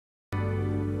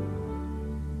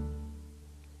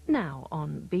Now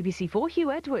on BBC4,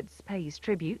 Hugh Edwards pays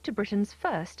tribute to Britain's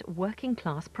first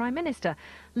working-class Prime Minister,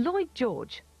 Lloyd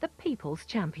George, the people's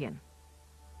champion.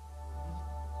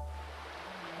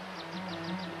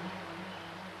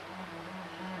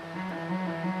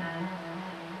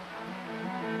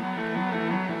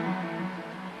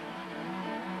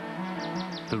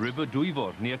 The River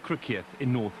Dwyfor near Criccieth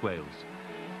in North Wales.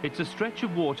 It's a stretch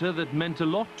of water that meant a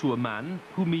lot to a man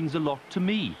who means a lot to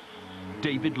me,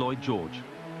 David Lloyd George.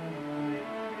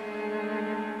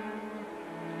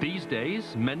 These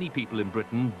days, many people in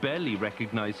Britain barely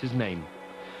recognise his name.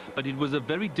 But it was a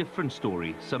very different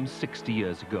story some 60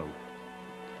 years ago.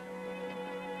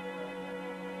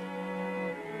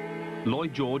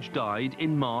 Lloyd George died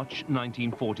in March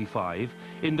 1945,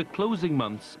 in the closing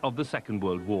months of the Second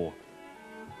World War.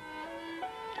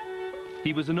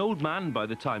 He was an old man by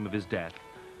the time of his death,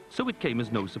 so it came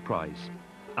as no surprise.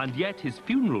 And yet his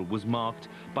funeral was marked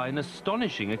by an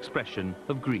astonishing expression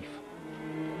of grief.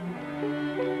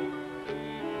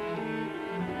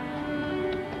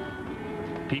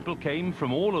 People came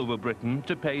from all over Britain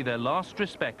to pay their last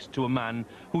respects to a man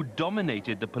who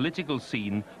dominated the political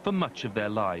scene for much of their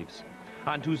lives,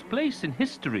 and whose place in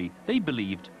history they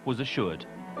believed was assured.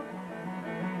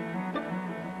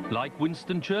 Like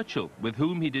Winston Churchill, with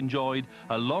whom he'd enjoyed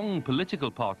a long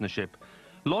political partnership,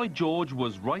 Lloyd George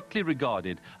was rightly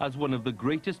regarded as one of the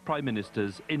greatest prime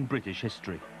ministers in British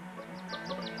history.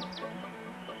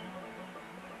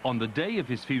 On the day of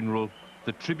his funeral,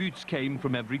 the tributes came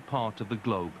from every part of the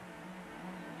globe.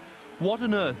 What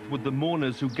on earth would the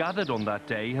mourners who gathered on that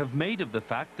day have made of the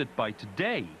fact that by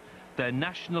today, their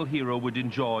national hero would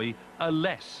enjoy a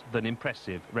less than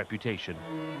impressive reputation?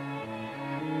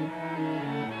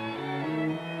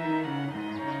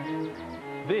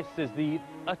 This is the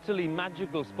utterly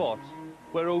magical spot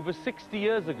where over 60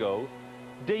 years ago,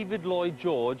 David Lloyd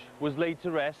George was laid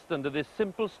to rest under this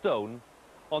simple stone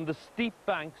on the steep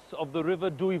banks of the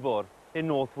River Dwyfor in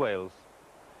North Wales.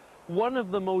 One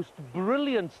of the most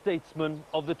brilliant statesmen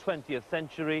of the 20th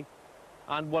century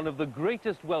and one of the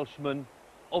greatest Welshmen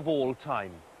of all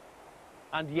time.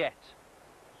 And yet,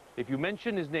 if you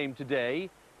mention his name today,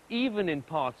 even in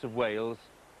parts of Wales,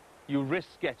 you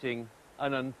risk getting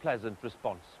an unpleasant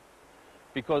response.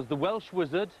 Because the Welsh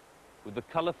wizard, with the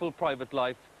colourful private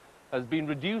life, has been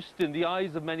reduced in the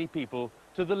eyes of many people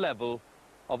to the level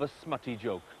of a smutty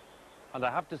joke. And I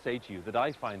have to say to you that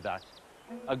I find that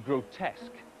a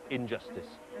grotesque injustice.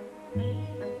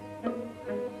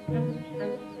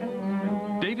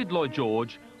 David Lloyd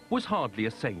George was hardly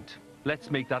a saint. Let's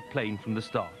make that plain from the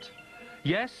start.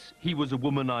 Yes, he was a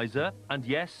womanizer, and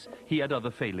yes, he had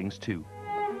other failings too.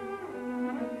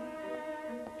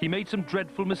 He made some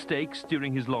dreadful mistakes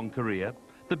during his long career.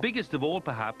 The biggest of all,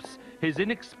 perhaps, his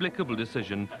inexplicable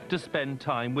decision to spend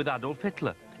time with Adolf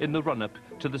Hitler in the run-up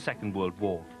to the Second World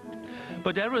War.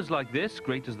 But errors like this,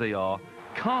 great as they are,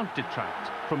 can't detract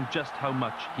from just how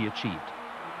much he achieved.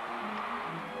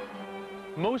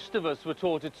 Most of us were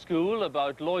taught at school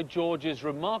about Lloyd George's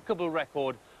remarkable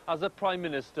record as a Prime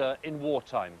Minister in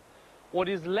wartime. What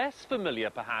is less familiar,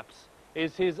 perhaps,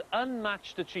 is his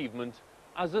unmatched achievement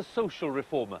as a social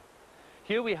reformer.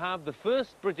 Here we have the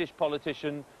first British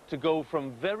politician to go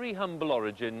from very humble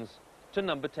origins to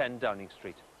number 10 Downing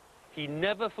Street. He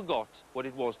never forgot what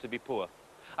it was to be poor,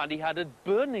 and he had a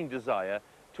burning desire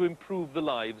to improve the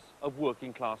lives of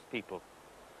working-class people.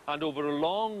 And over a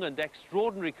long and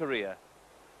extraordinary career,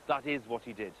 that is what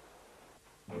he did.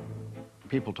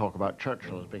 People talk about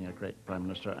Churchill as being a great Prime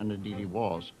Minister, and indeed he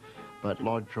was. But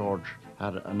Lloyd George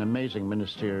had an amazing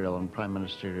ministerial and prime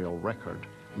ministerial record,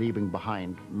 leaving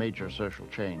behind major social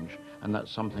change, and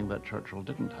that's something that Churchill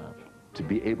didn't have. To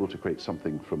be able to create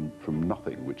something from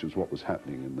nothing, which is what was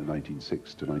happening in the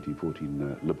 1906 to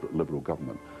 1914 Liberal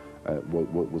government,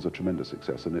 was a tremendous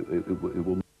success, and it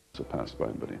will not be surpassed by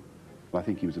anybody. I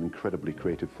think he was an incredibly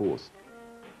creative force.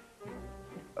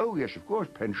 Oh yes, of course,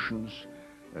 pensions,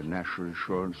 national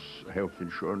insurance, health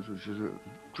insurance, which is a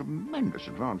tremendous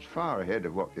advance, far ahead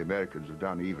of what the Americans have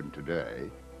done even today.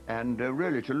 And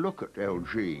really, to look at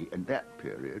LG in that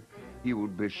period, he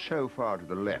would be so far to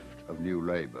the left of New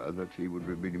Labour that he would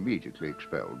have been immediately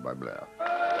expelled by Blair.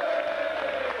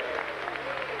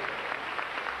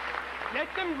 Let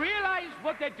them realize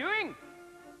what they're doing.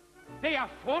 They are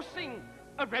forcing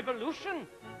a revolution,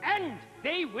 and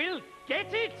they will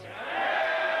get it.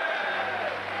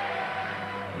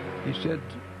 He said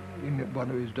in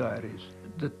one of his diaries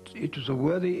that it was a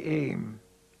worthy aim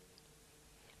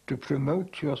to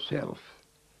promote yourself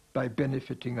by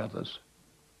benefiting others.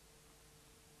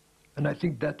 And I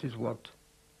think that is what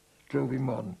drove him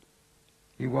on.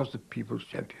 He was the people's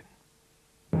champion.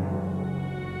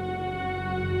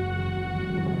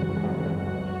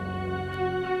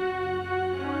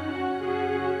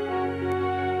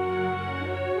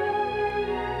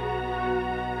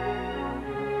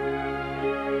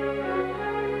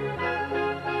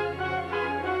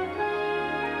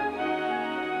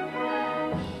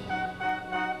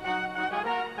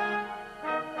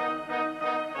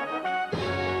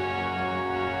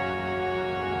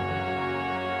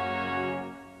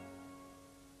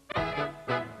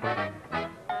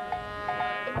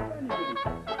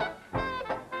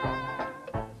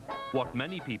 What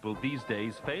many people these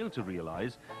days fail to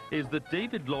realise is that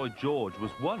David Lloyd George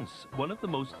was once one of the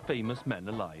most famous men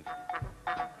alive.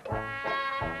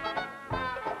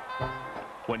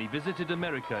 When he visited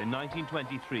America in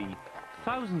 1923,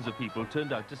 thousands of people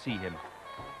turned out to see him.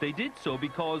 They did so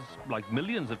because, like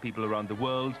millions of people around the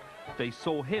world, they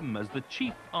saw him as the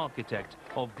chief architect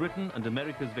of Britain and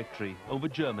America's victory over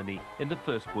Germany in the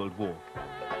First World War.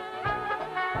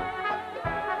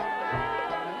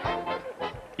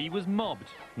 He was mobbed,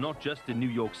 not just in New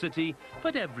York City,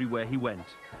 but everywhere he went,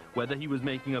 whether he was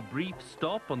making a brief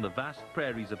stop on the vast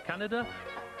prairies of Canada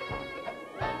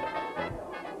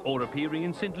or appearing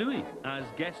in St. Louis as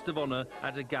guest of honor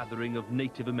at a gathering of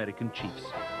Native American chiefs.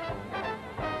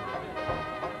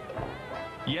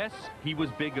 Yes, he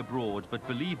was big abroad, but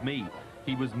believe me,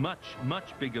 he was much,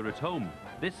 much bigger at home.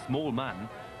 This small man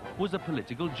was a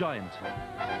political giant.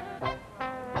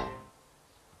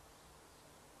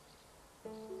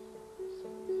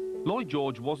 Lloyd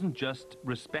George wasn't just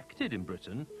respected in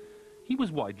Britain, he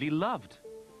was widely loved.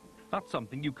 That's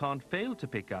something you can't fail to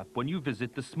pick up when you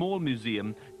visit the small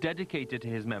museum dedicated to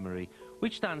his memory,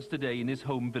 which stands today in his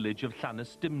home village of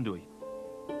Llanystumdwy.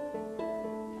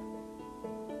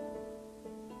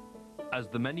 As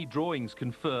the many drawings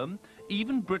confirm,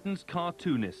 even Britain's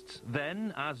cartoonists,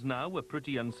 then as now a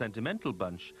pretty unsentimental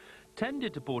bunch,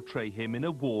 tended to portray him in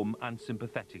a warm and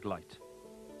sympathetic light.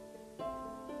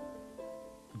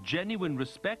 Genuine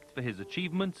respect for his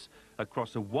achievements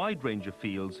across a wide range of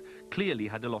fields clearly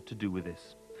had a lot to do with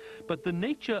this. But the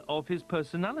nature of his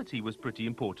personality was pretty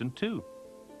important too.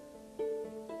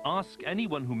 Ask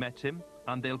anyone who met him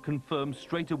and they'll confirm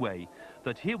straight away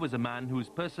that here was a man whose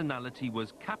personality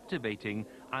was captivating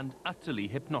and utterly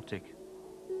hypnotic.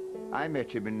 I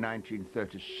met him in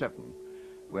 1937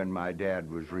 when my dad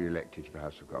was re-elected to the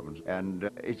House of Commons, and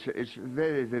it's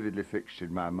very vividly fixed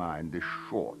in my mind, this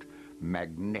short,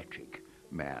 magnetic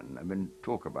man. I mean,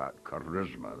 talk about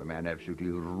charisma. The man absolutely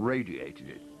radiated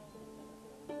it.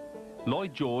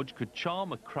 Lloyd George could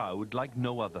charm a crowd like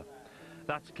no other.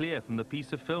 That's clear from the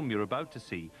piece of film you're about to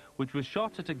see, which was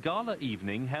shot at a gala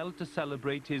evening held to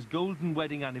celebrate his golden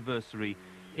wedding anniversary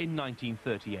in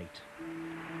 1938.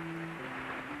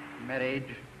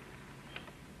 Marriage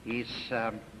is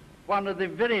one of the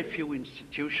very few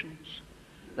institutions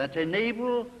that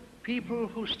enable people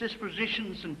whose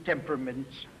dispositions and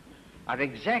temperaments are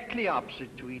exactly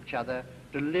opposite to each other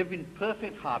to live in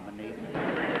perfect harmony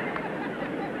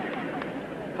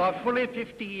for fully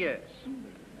 50 years.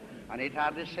 And it's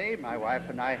hard to say, my wife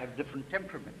and I have different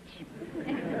temperaments.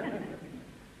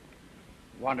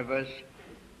 One of us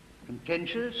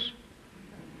contentious,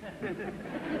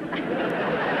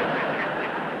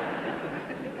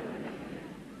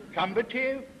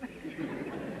 combative,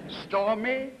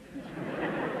 stormy.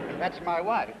 That's my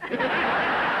wife.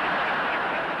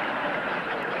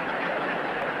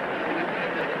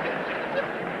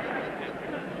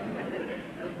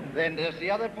 Then there's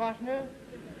the other partner,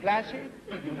 placid,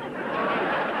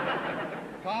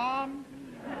 calm,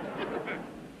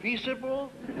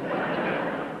 peaceable,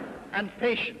 and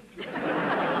patient.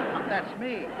 That's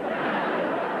me.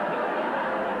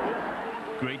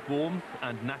 Great warmth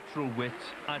and natural wit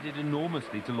added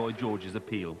enormously to Lloyd George's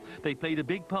appeal. They played a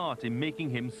big part in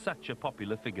making him such a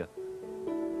popular figure.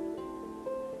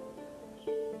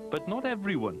 But not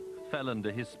everyone fell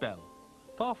under his spell.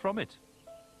 Far from it.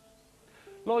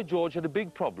 Lloyd George had a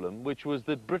big problem, which was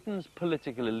that Britain's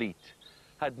political elite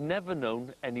had never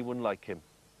known anyone like him.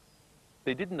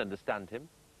 They didn't understand him,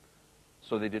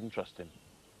 so they didn't trust him.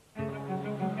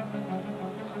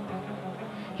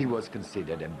 He was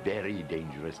considered a very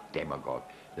dangerous demagogue.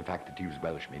 The fact that he was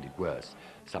Welsh made it worse.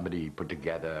 Somebody put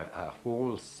together a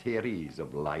whole series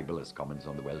of libelous comments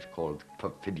on the Welsh called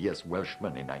Perfidious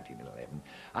Welshmen in 1911,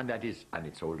 and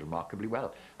it sold remarkably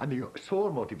well. And the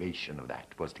sole motivation of that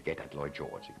was to get at Lloyd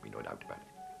George, there can be no doubt about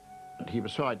it. He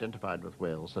was so identified with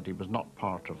Wales that he was not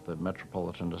part of the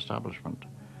metropolitan establishment.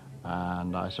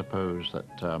 And I suppose that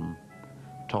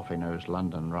toffee-nosed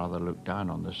London rather looked down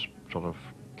on this sort of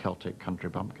Celtic country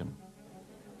bumpkin.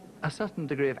 A certain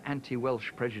degree of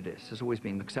anti-Welsh prejudice has always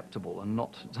been acceptable and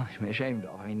not something to be ashamed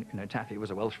of. I mean, you know, Taffy was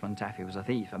a Welshman, Taffy was a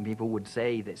thief, and people would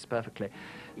say this perfectly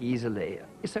easily.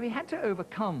 So he had to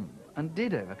overcome, and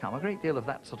did overcome, a great deal of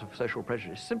that sort of social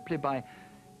prejudice simply by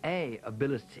A,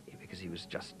 ability, because he was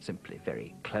just simply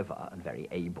very clever and very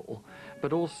able,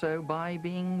 but also by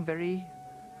being very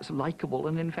likeable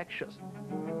and infectious.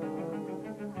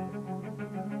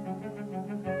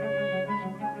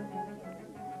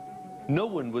 No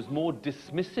one was more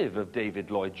dismissive of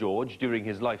David Lloyd George during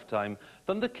his lifetime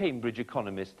than the Cambridge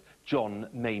economist John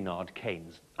Maynard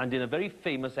Keynes. And in a very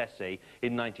famous essay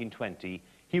in 1920,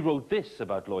 he wrote this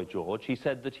about Lloyd George. He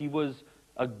said that he was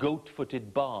a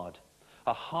goat-footed bard,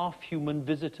 a half-human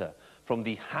visitor from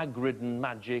the hag-ridden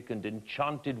magic and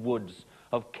enchanted woods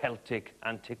of Celtic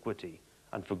antiquity.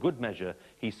 And for good measure,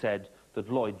 he said that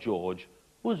Lloyd George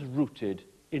was rooted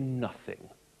in nothing.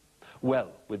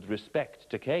 Well, with respect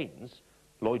to Keynes,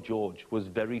 Lloyd George was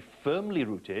very firmly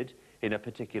rooted in a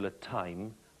particular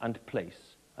time and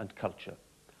place and culture.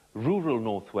 Rural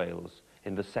North Wales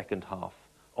in the second half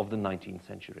of the 19th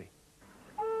century.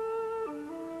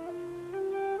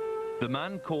 The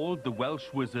man called the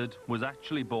Welsh Wizard was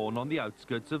actually born on the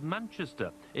outskirts of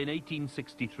Manchester in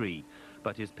 1863,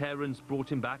 but his parents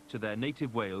brought him back to their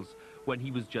native Wales when he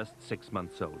was just 6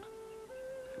 months old.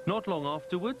 Not long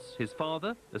afterwards, his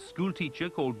father, a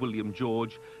schoolteacher called William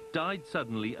George, died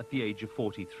suddenly at the age of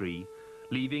 43,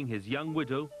 leaving his young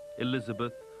widow,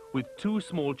 Elizabeth, with 2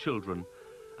 small children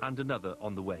and another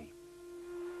on the way.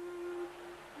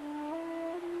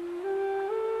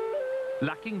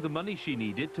 Lacking the money she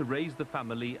needed to raise the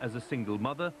family as a single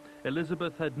mother,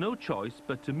 Elizabeth had no choice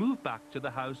but to move back to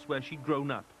the house where she'd grown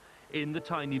up, in the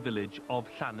tiny village of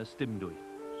Llanystumdwy.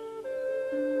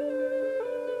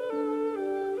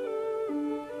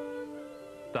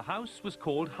 The house was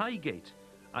called Highgate,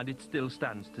 and it still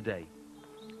stands today.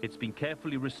 It's been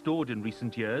carefully restored in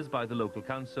recent years by the local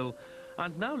council,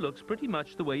 and now looks pretty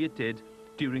much the way it did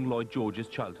during Lloyd George's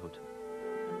childhood.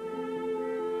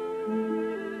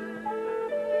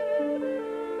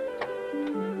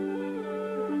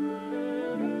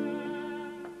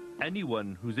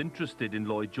 Anyone who's interested in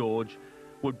Lloyd George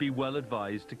would be well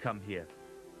advised to come here.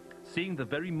 Seeing the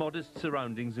very modest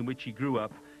surroundings in which he grew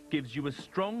up gives you a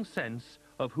strong sense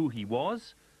of who he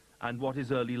was and what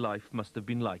his early life must have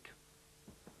been like.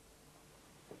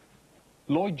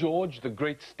 Lloyd George, the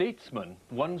great statesman,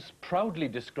 once proudly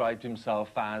described himself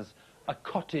as a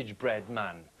cottage-bred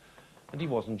man, and he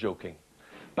wasn't joking.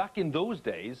 Back in those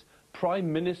days,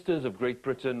 prime ministers of Great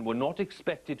Britain were not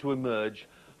expected to emerge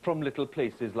from little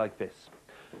places like this.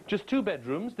 Just 2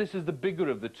 bedrooms, this is the bigger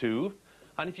of the 2,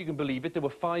 and if you can believe it, there were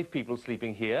 5 people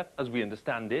sleeping here, as we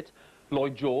understand it.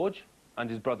 Lloyd George and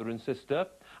his brother and sister,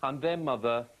 and their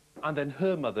mother, and then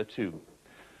her mother too.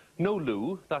 No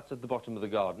loo, that's at the bottom of the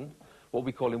garden, what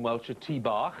we call in Welsh a tŷ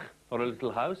bach, or a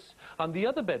little house, and the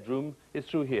other bedroom is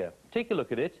through here. Take a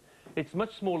look at it. It's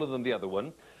much smaller than the other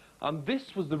one, and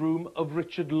this was the room of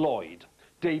Richard Lloyd,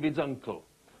 David's uncle,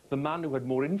 the man who had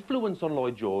more influence on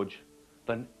Lloyd George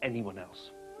than anyone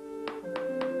else.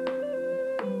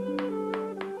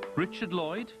 Richard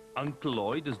Lloyd, Uncle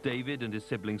Lloyd, as David and his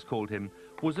siblings called him,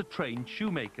 was a trained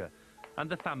shoemaker and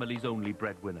the family's only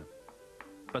breadwinner.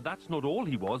 But that's not all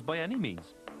he was by any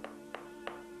means.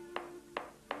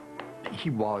 He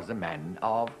was a man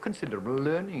of considerable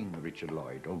learning, Richard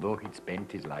Lloyd. Although he'd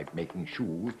spent his life making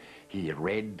shoes, he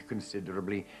read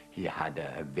considerably, he had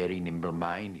a very nimble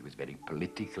mind, he was very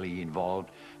politically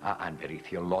involved and very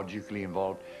theologically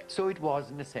involved. So it was,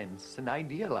 in a sense, an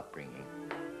ideal upbringing.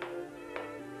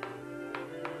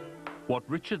 What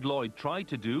Richard Lloyd tried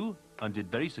to do, and did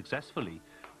very successfully,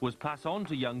 was pass on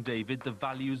to young David the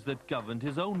values that governed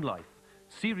his own life: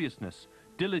 seriousness,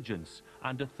 diligence,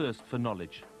 and a thirst for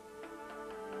knowledge.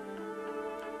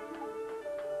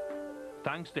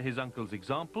 Thanks to his uncle's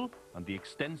example and the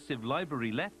extensive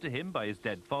library left to him by his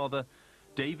dead father,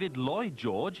 David Lloyd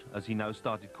George, as he now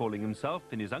started calling himself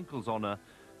in his uncle's honour,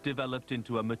 developed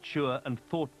into a mature and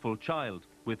thoughtful child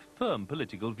with firm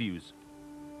political views.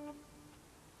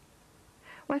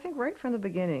 Well, I think right from the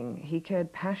beginning, he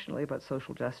cared passionately about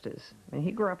social justice. I mean,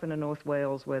 he grew up in a North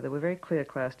Wales where there were very clear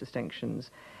class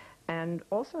distinctions, and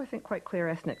also, I think, quite clear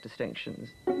ethnic distinctions.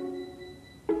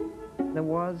 There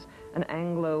was an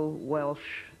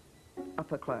Anglo-Welsh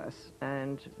upper class,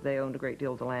 and they owned a great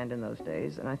deal of the land in those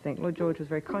days, and I think Lloyd George was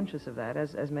very conscious of that,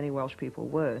 as many Welsh people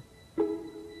were.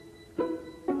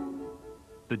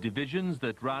 The divisions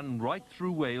that ran right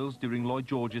through Wales during Lloyd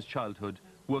George's childhood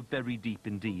were very deep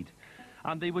indeed,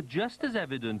 and they were just as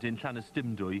evident in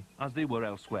Llanystumdwy as they were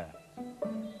elsewhere.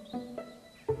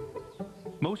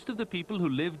 Most of the people who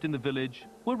lived in the village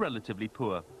were relatively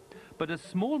poor, but a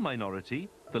small minority,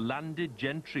 the landed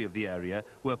gentry of the area,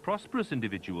 were prosperous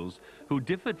individuals who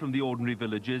differed from the ordinary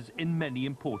villagers in many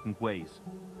important ways.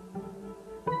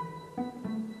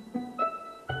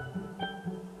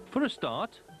 For a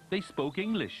start, they spoke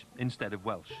English instead of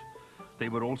Welsh. They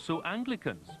were also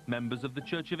Anglicans, members of the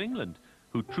Church of England,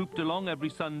 who trooped along every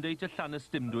Sunday to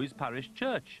Llanystumdwy's parish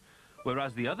church,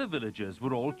 whereas the other villagers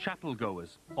were all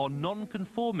chapel-goers, or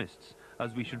nonconformists,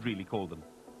 as we should really call them.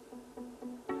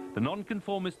 The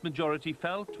nonconformist majority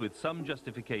felt, with some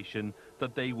justification,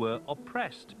 that they were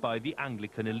oppressed by the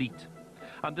Anglican elite.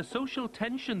 And the social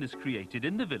tension this created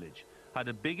in the village had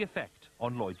a big effect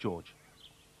on Lloyd George.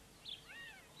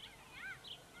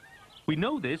 We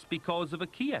know this because of a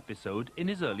key episode in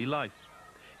his early life.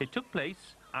 It took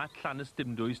place at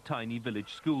Llanystumdwy's tiny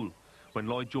village school, when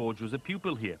Lloyd George was a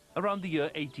pupil here, around the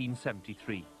year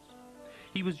 1873.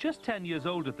 He was just 10 years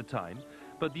old at the time,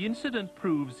 but the incident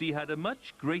proves he had a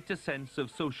much greater sense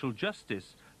of social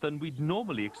justice than we'd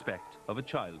normally expect of a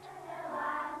child.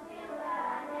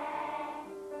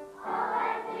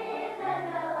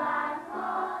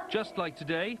 Just like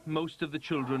today, most of the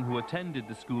children who attended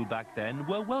the school back then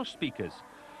were Welsh speakers.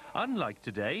 Unlike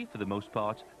today, for the most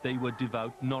part, they were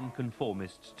devout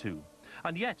nonconformists too.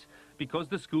 And yet, because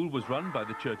the school was run by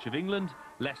the Church of England,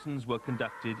 lessons were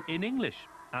conducted in English,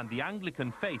 and the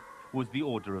Anglican faith was the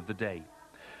order of the day.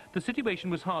 The situation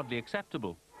was hardly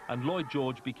acceptable, and Lloyd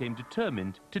George became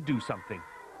determined to do something.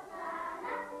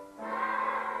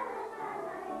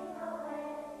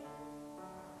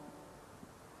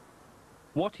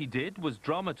 What he did was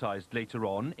dramatised later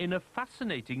on in a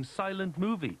fascinating silent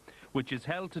movie, which is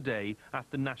held today at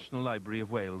the National Library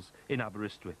of Wales in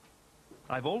Aberystwyth.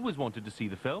 I've always wanted to see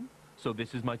the film, so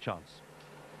this is my chance.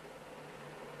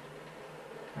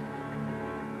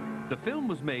 The film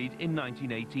was made in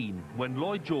 1918, when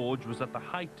Lloyd George was at the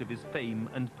height of his fame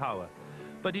and power,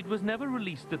 but it was never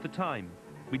released at the time.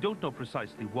 We don't know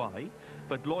precisely why,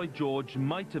 but Lloyd George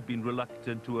might have been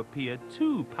reluctant to appear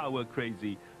too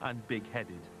power-crazy and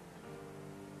big-headed.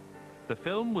 The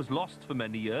film was lost for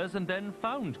many years and then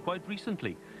found quite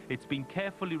recently. It's been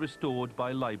carefully restored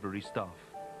by library staff.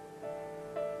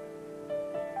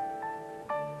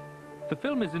 The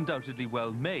film is undoubtedly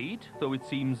well made, though it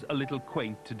seems a little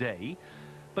quaint today,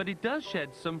 but it does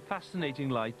shed some fascinating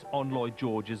light on Lloyd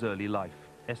George's early life,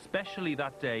 especially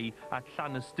that day at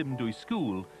Llanystumdwy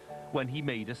School when he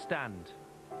made a stand.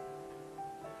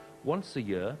 Once a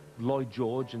year, Lloyd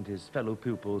George and his fellow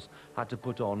pupils had to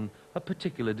put on a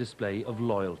particular display of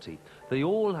loyalty. They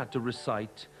all had to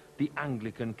recite the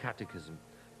Anglican Catechism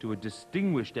to a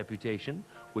distinguished deputation,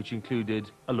 which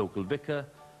included a local vicar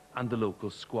and the local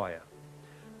squire.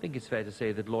 I think it's fair to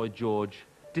say that Lloyd George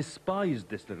despised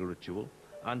this little ritual,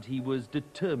 and he was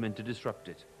determined to disrupt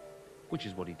it, which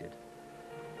is what he did.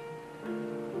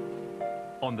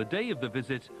 On the day of the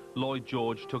visit, Lloyd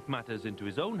George took matters into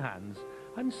his own hands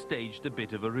and staged a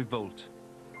bit of a revolt.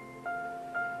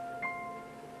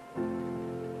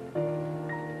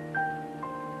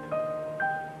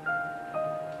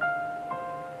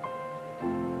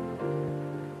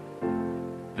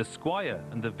 The squire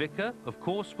and the vicar, of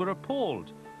course, were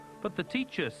appalled, but the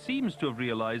teacher seems to have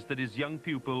realized that his young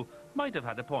pupil might have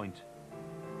had a point.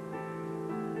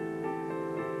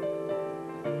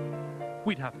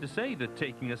 We'd have to say that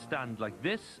taking a stand like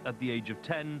this at the age of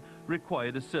 10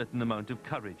 required a certain amount of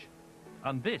courage,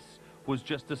 and this was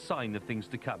just a sign of things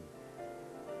to come.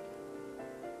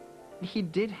 He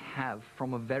did have,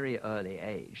 from a very early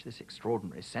age, this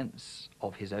extraordinary sense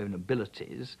of his own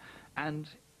abilities and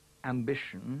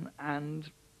ambition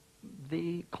and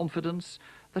the confidence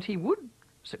that he would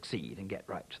succeed and get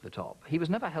right to the top. He was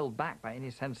never held back by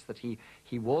any sense that he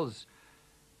was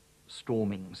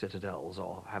storming citadels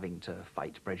or having to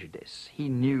fight prejudice. He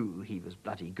knew he was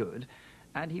bloody good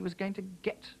and he was going to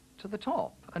get to the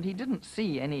top, and he didn't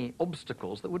see any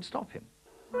obstacles that would stop him.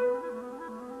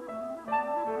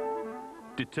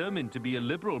 Determined to be a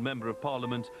Liberal Member of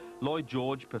Parliament, Lloyd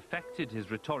George perfected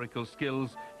his rhetorical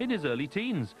skills in his early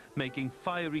teens, making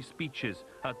fiery speeches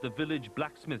at the village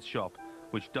blacksmith shop,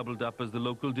 which doubled up as the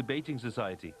local debating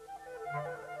society.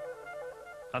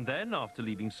 And then, after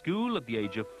leaving school at the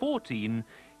age of 14,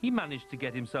 he managed to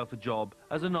get himself a job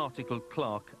as an article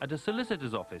clerk at a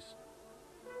solicitor's office.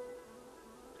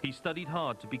 He studied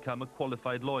hard to become a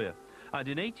qualified lawyer, and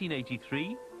in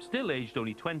 1883, still aged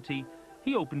only 20,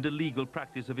 he opened a legal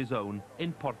practice of his own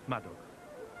in Madoc.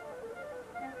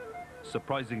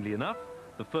 Surprisingly enough,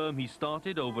 the firm he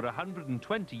started over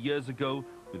 120 years ago,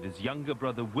 with his younger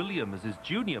brother William as his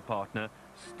junior partner,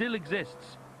 still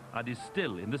exists and is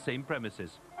still in the same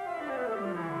premises.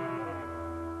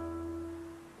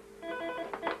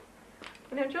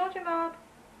 William George yma.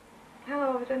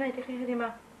 Helo, fedra wneud I chi heddiw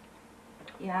yma?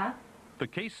 Yeah. The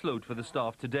caseload for the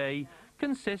staff today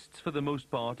consists for the most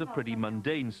part of pretty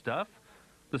mundane stuff.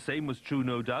 The same was true,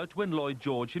 no doubt, when Lloyd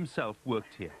George himself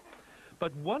worked here.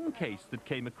 But one case that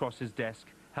came across his desk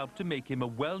helped to make him a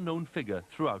well-known figure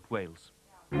throughout Wales.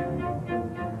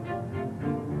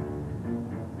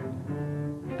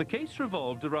 The case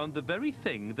revolved around the very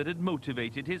thing that had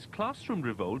motivated his classroom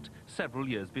revolt several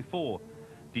years before,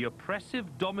 the oppressive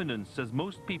dominance, as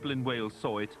most people in Wales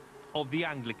saw it, of the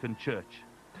Anglican Church.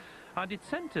 And it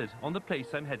centred on the place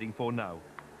I'm heading for now,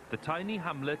 the tiny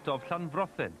hamlet of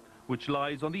Llanfrothen, which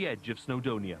lies on the edge of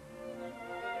Snowdonia.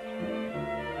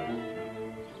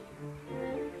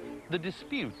 The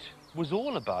dispute was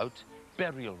all about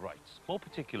burial rights, more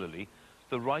particularly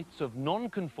the rights of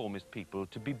non-conformist people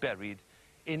to be buried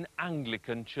in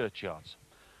Anglican churchyards.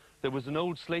 There was an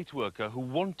old slate worker who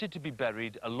wanted to be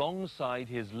buried alongside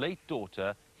his late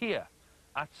daughter here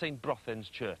at St. Brothen's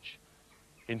Church.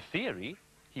 In theory,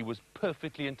 he was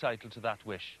perfectly entitled to that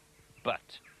wish.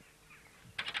 But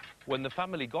when the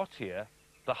family got here,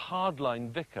 the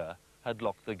hardline vicar had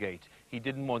locked the gate. He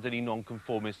didn't want any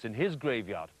non-conformists in his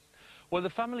graveyard. Well, the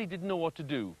family didn't know what to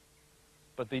do,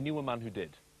 but they knew a man who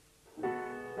did.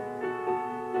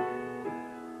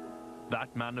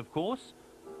 That man, of course,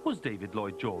 was David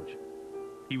Lloyd George.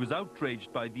 He was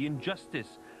outraged by the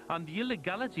injustice and the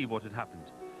illegality of what had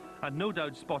happened, and no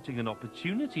doubt spotting an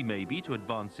opportunity maybe to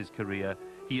advance his career,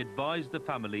 he advised the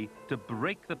family to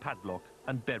break the padlock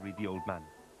and bury the old man.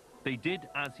 They did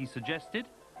as he suggested,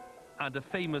 and a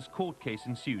famous court case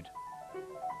ensued.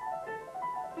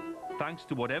 Thanks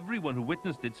to what everyone who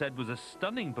witnessed it said was a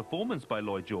stunning performance by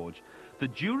Lloyd George, the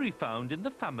jury found in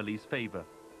the family's favour.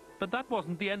 But that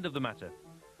wasn't the end of the matter.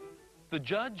 The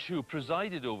judge who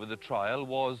presided over the trial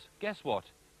was, guess what,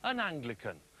 an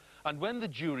Anglican. And when the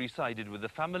jury sided with the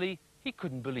family, he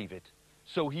couldn't believe it.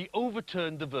 So he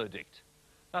overturned the verdict.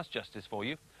 That's justice for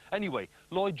you. Anyway,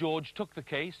 Lloyd George took the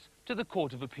case to the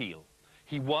Court of Appeal.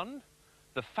 He won,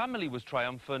 the family was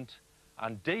triumphant,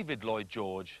 and David Lloyd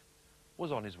George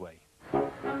was on his way.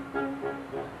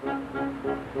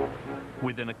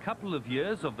 Within a couple of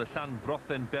years of the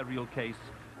Llanfrothen burial case,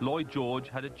 Lloyd George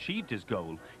had achieved his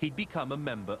goal. He'd become a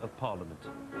Member of Parliament.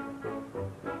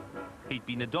 He'd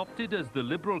been adopted as the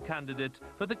Liberal candidate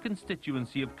for the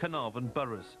constituency of Carnarvon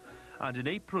boroughs, and in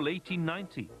April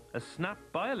 1890, a snap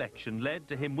by-election led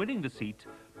to him winning the seat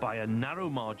by a narrow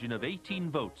margin of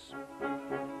 18 votes.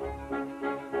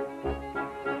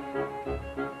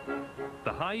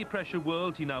 The high-pressure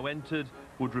world he now entered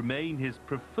would remain his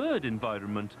preferred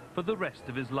environment for the rest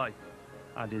of his life,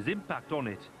 and his impact on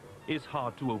it is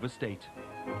hard to overstate.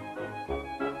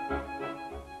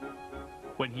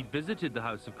 When he'd visited the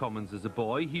House of Commons as a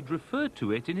boy, he'd referred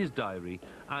to it in his diary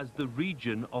as the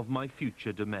region of my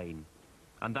future domain.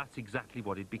 And that's exactly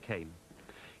what it became.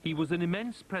 He was an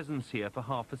immense presence here for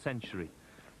half a century,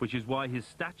 which is why his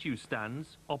statue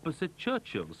stands opposite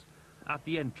Churchill's at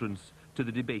the entrance to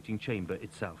the debating chamber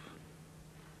itself.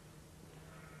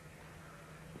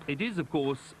 It is, of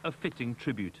course, a fitting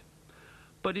tribute.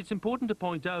 But it's important to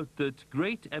point out that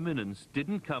great eminence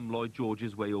didn't come Lloyd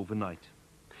George's way overnight.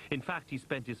 In fact, he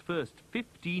spent his first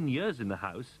 15 years in the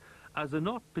House as a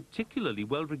not particularly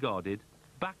well-regarded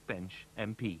backbench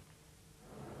MP.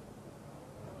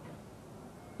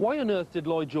 Why on earth did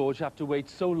Lloyd George have to wait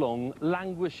so long,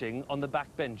 languishing on the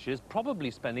backbenches,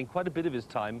 probably spending quite a bit of his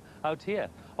time out here,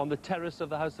 on the terrace of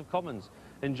the House of Commons,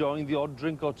 enjoying the odd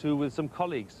drink or two with some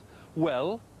colleagues?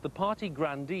 Well, the party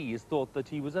grandees thought that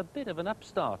he was a bit of an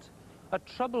upstart, a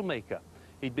troublemaker.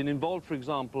 He'd been involved, for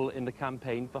example, in the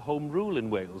campaign for Home Rule in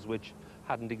Wales, which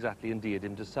hadn't exactly endeared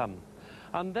him to some.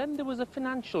 And then there was a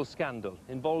financial scandal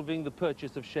involving the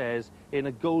purchase of shares in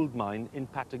a gold mine in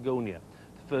Patagonia,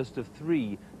 the first of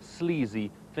 3 sleazy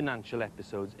financial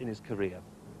episodes in his career.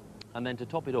 And then to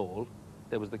top it all,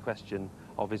 there was the question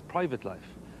of his private life,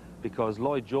 because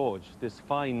Lloyd George, this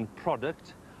fine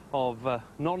product of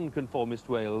non-conformist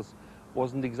Wales,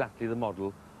 wasn't exactly the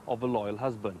model of a loyal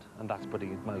husband, and that's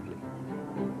putting it mildly.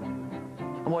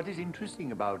 And what is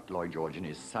interesting about Lloyd George and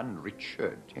his son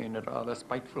Richard, in a rather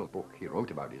spiteful book he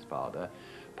wrote about his father,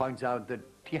 points out that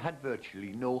he had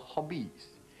virtually no hobbies,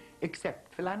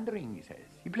 except philandering, he says.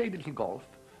 He played a little golf,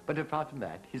 but apart from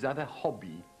that, his other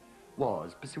hobby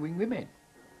was pursuing women.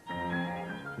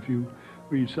 If you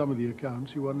read some of the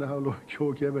accounts, you wonder how Lloyd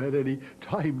George ever had any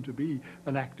time to be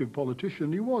an active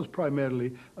politician. He was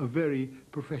primarily a very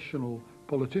professional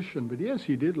politician, but yes,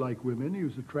 he did like women. He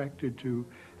was attracted to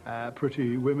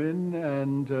pretty women,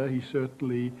 and he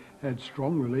certainly had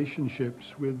strong relationships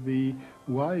with the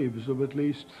wives of at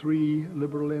least 3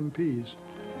 Liberal MPs.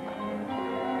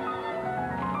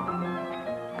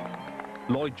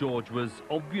 Lloyd George was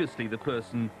obviously the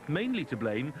person mainly to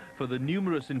blame for the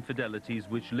numerous infidelities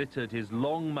which littered his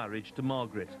long marriage to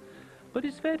Margaret. But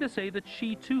it's fair to say that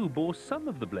she too bore some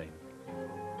of the blame.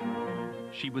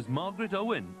 She was Margaret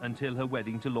Owen until her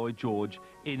wedding to Lloyd George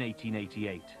in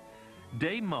 1888.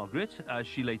 Dame Margaret, as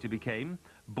she later became,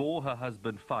 bore her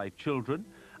husband 5 children,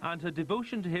 and her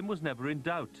devotion to him was never in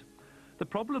doubt. The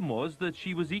problem was that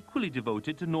she was equally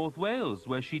devoted to North Wales,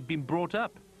 where she'd been brought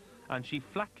up, and she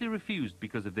flatly refused,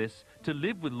 because of this, to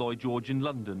live with Lloyd George in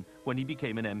London when he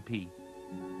became an MP.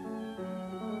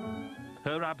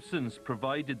 Her absence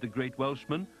provided the great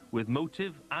Welshman with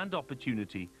motive and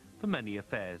opportunity for many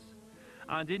affairs.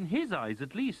 And in his eyes,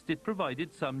 at least, it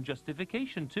provided some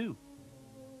justification too.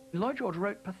 Lloyd George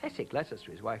wrote pathetic letters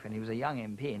to his wife when he was a young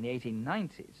MP in the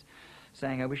 1890s,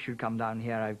 saying, "I wish you'd come down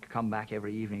here. I'd come back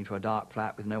every evening to a dark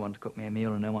flat with no one to cook me a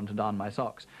meal and no one to darn my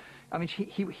socks." I mean,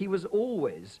 he was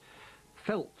always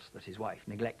felt that his wife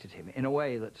neglected him in a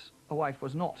way that a wife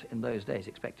was not in those days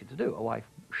expected to do. A wife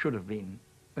should have been,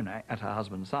 you know, at her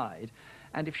husband's side,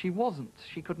 and if she wasn't,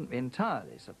 she couldn't be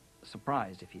entirely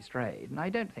surprised if he strayed. And I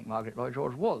don't think Margaret Lloyd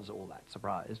George was all that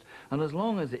surprised. And as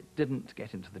long as it didn't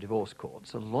get into the divorce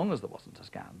courts, as long as there wasn't a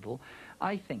scandal,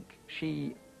 I think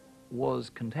she was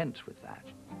content with that.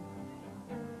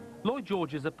 Lloyd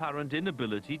George's apparent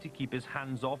inability to keep his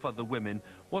hands off other women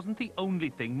wasn't the only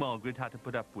thing Margaret had to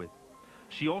put up with.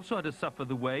 She also had to suffer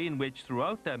the way in which,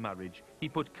 throughout their marriage, he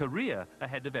put career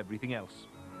ahead of everything else.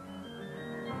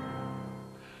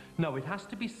 Now, it has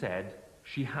to be said,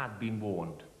 she had been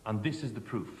warned, and this is the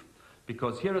proof.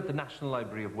 Because here at the National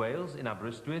Library of Wales in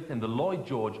Aberystwyth, in the Lloyd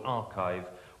George archive,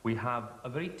 we have a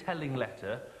very telling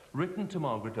letter written to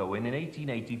Margaret Owen in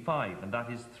 1885, and that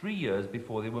is 3 years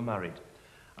before they were married.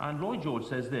 And Lloyd George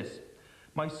says this: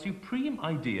 "My supreme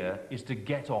idea is to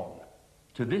get on.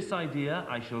 To this idea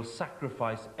I shall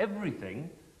sacrifice everything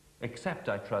except,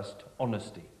 I trust,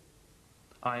 honesty.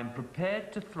 I am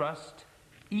prepared to thrust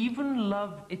even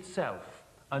love itself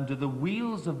under the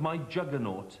wheels of my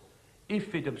juggernaut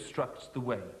if it obstructs the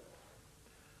way."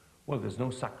 Well, there's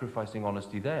no sacrificing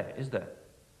honesty there, is there?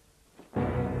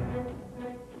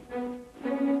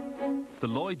 The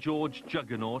Lloyd George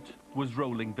juggernaut was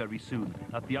rolling very soon,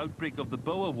 at the outbreak of the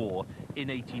Boer War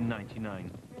in 1899.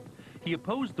 He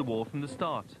opposed the war from the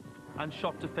start, and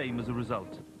shot to fame as a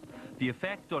result. The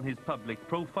effect on his public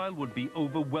profile would be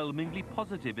overwhelmingly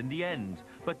positive in the end,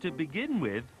 but to begin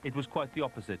with, it was quite the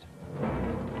opposite.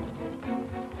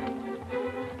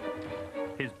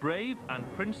 His brave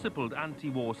and principled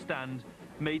anti-war stand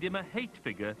made him a hate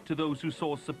figure to those who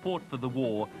saw support for the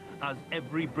war as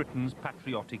every Briton's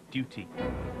patriotic duty.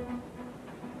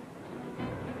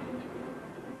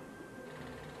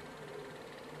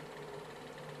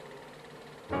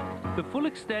 The full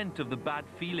extent of the bad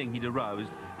feeling he'd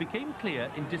aroused became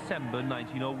clear in December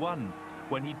 1901,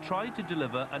 when he tried to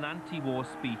deliver an anti-war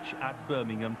speech at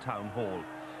Birmingham Town Hall.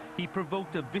 He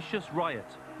provoked a vicious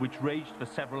riot, which raged for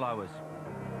several hours.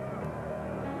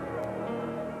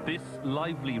 This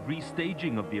lively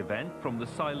restaging of the event from the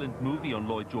silent movie on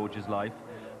Lloyd George's life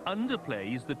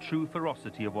underplays the true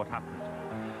ferocity of what happened.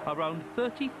 Around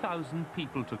 30,000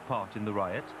 people took part in the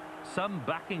riot, some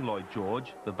backing Lloyd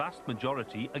George, the vast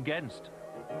majority against.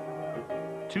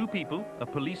 2 people, a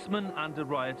policeman and a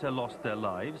rioter, lost their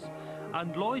lives,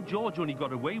 and Lloyd George only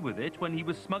got away with it when he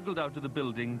was smuggled out of the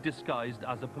building disguised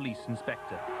as a police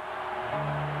inspector.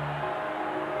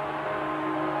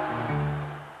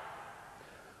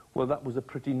 Well, that was a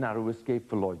pretty narrow escape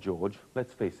for Lloyd George,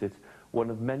 let's face it, one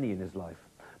of many in his life.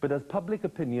 But as public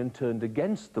opinion turned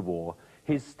against the war,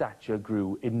 his stature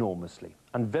grew enormously,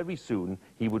 and very soon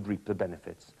he would reap the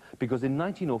benefits. Because in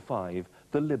 1905,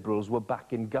 the Liberals were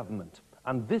back in government,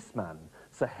 and this man,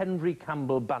 Sir Henry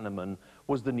Campbell Bannerman,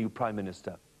 was the new Prime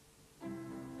Minister.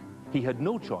 He had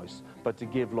no choice but to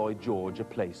give Lloyd George a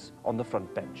place on the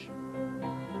front bench.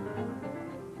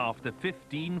 After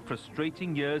 15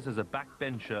 frustrating years as a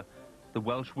backbencher, the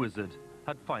Welsh wizard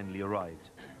had finally arrived.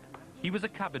 He was a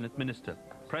cabinet minister,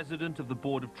 president of the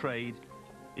Board of Trade.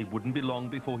 It wouldn't be long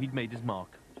before he'd made his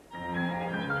mark.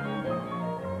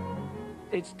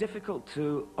 It's difficult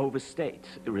to overstate,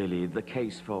 really, the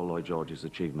case for Lloyd George's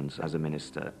achievements as a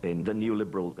minister in the new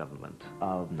Liberal government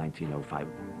of 1905.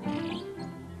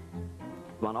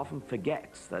 One often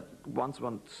forgets that once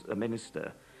one's a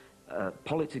minister,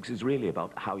 politics is really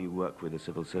about how you work with the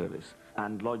civil service.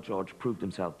 And Lloyd George proved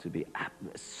himself to be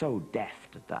so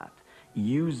deft at that,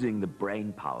 using the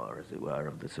brain power, as it were,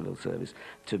 of the civil service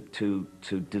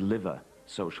to deliver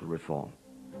social reform.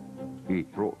 He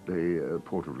brought the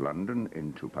Port of London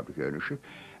into public ownership,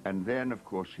 and then, of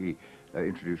course, he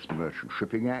introduced the Merchant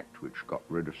Shipping Act, which got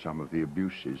rid of some of the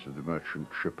abuses of the merchant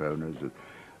ship owners,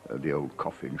 the old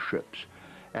coffin ships.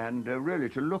 And really,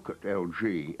 to look at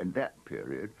LG in that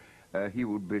period, he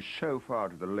would be so far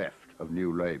to the left of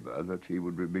New Labour that he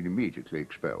would have been immediately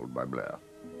expelled by Blair.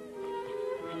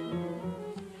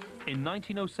 In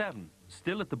 1907,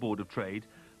 still at the Board of Trade,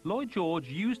 Lloyd George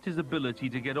used his ability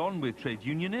to get on with trade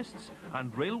unionists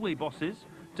and railway bosses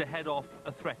to head off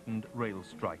a threatened rail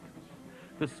strike.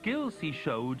 The skills he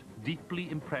showed deeply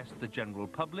impressed the general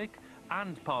public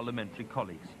and parliamentary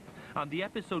colleagues, and the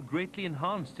episode greatly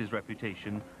enhanced his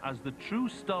reputation as the true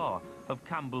star of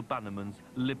Campbell Bannerman's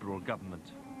Liberal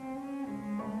government.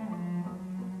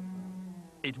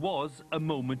 It was a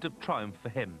moment of triumph for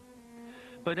him,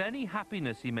 but any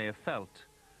happiness he may have felt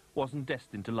wasn't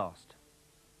destined to last.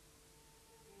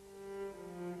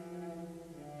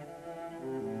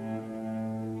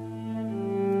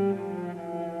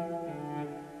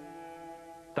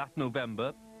 That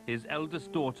November, his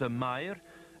eldest daughter, Mair,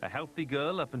 a healthy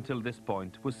girl up until this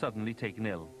point, was suddenly taken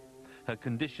ill. Her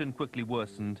condition quickly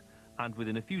worsened, and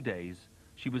within a few days,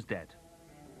 she was dead.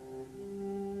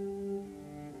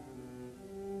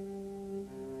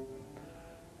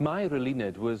 Mair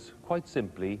Eluned was quite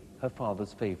simply her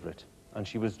father's favourite, and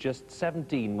she was just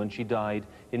 17 when she died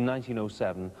in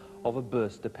 1907 of a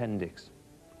burst appendix.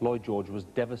 Lloyd George was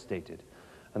devastated,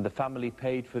 and the family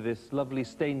paid for this lovely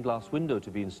stained glass window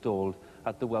to be installed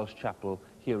at the Welsh Chapel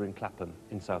here in Clapham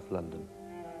in South London.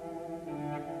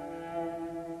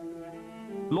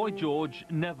 Lloyd George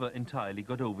never entirely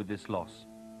got over this loss,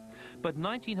 but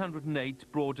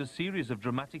 1908 brought a series of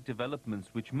dramatic developments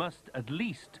which must at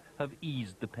least have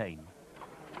eased the pain.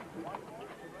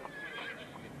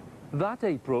 That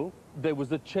April, there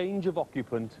was a change of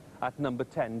occupant at number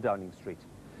 10 Downing Street.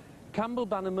 Campbell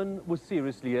Bannerman was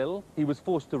seriously ill, he was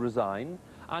forced to resign,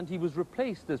 and he was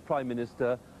replaced as Prime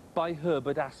Minister by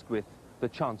Herbert Asquith, the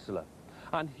Chancellor.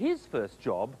 And his first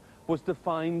job was to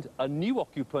find a new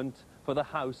occupant for the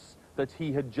house that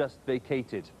he had just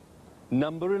vacated.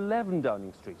 Number 11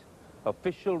 Downing Street,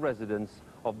 official residence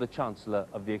of the Chancellor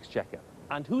of the Exchequer.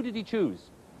 And who did he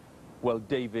choose? Well,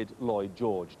 David Lloyd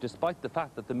George, despite the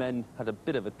fact that the men had a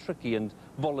bit of a tricky and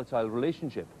volatile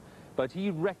relationship. But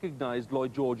he recognised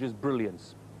Lloyd George's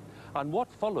brilliance. And what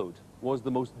followed was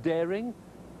the most daring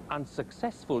and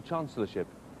successful chancellorship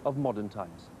of modern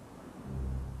times.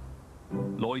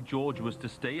 Lloyd George was to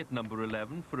stay at number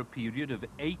 11 for a period of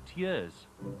 8 years.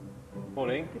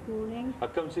 Morning. Good morning.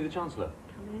 I've come to see the Chancellor.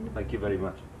 Come in. Thank you very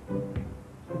much.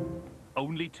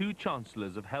 Only 2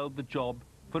 chancellors have held the job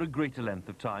for a greater length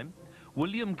of time.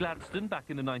 William Gladstone back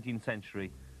in the 19th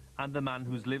century, and the man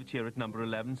who's lived here at number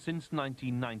 11 since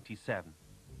 1997,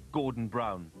 Gordon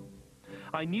Brown.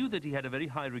 I knew that he had a very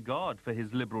high regard for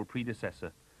his Liberal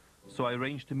predecessor, so I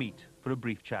arranged to meet for a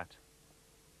brief chat.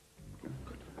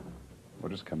 We'll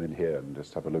just come in here and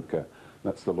just have a look.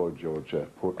 That's the Lloyd George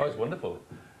portrait. Oh, it's wonderful.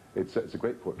 It's a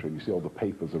great portrait. You see all the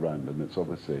papers around, and it's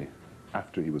obviously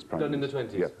after he was Prime Minister. Done in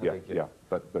the 20s, Yeah,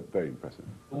 but very impressive.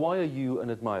 Why are you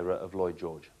an admirer of Lloyd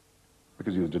George?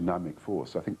 Because he was a dynamic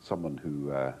force. I think someone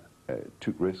who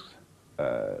took risks,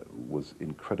 was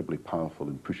incredibly powerful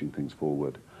in pushing things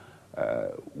forward,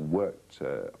 worked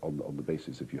on the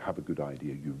basis if you have a good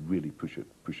idea, you really push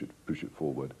it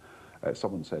forward.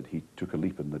 Someone said he took a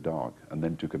leap in the dark and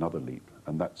then took another leap,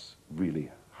 and that's really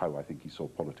how I think he saw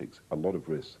politics. A lot of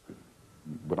risk.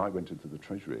 When I went into the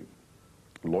Treasury,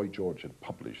 Lloyd George had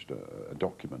published a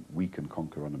document, We Can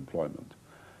Conquer Unemployment.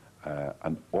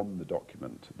 And on the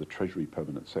document, the Treasury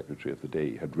Permanent Secretary of the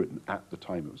day had written, at the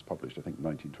time it was published, I think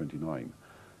 1929,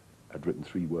 had written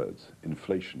 3 words: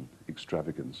 inflation,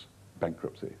 extravagance,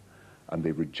 bankruptcy. And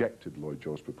they rejected Lloyd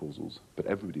George's proposals, but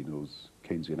everybody knows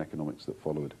Keynesian economics that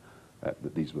followed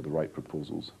that these were the right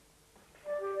proposals.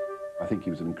 I think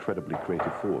he was an incredibly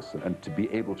creative force, and to be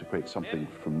able to create something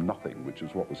from nothing, which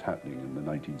is what was happening in the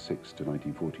 1906 to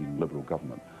 1914 Liberal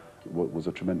government, was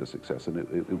a tremendous success, and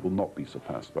it will not be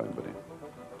surpassed by anybody.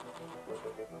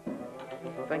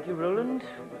 Thank you, Roland.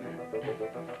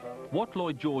 What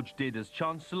Lloyd George did as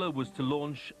Chancellor was to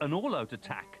launch an all-out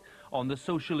attack on the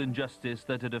social injustice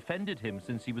that had offended him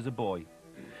since he was a boy.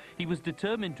 He was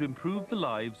determined to improve the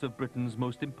lives of Britain's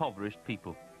most impoverished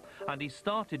people, and he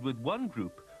started with one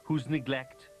group whose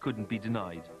neglect couldn't be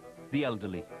denied: the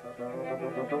elderly.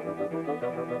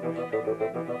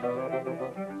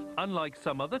 Unlike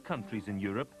some other countries in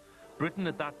Europe, Britain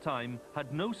at that time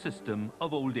had no system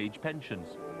of old age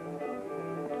pensions.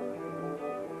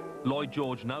 Lloyd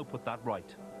George now put that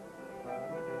right.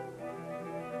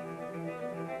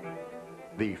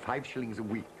 The 5 shillings a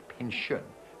week pension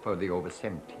for the over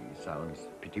 70s sounds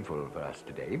pitiful for us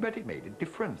today, but it made a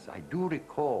difference. I do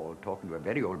recall talking to a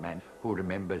very old man who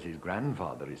remembers his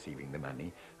grandfather receiving the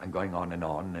money and going on,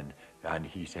 and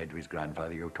he said to his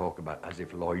grandfather, "You talk about as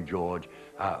if Lloyd George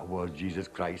was Jesus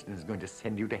Christ and is going to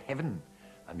send you to heaven."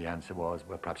 And the answer was,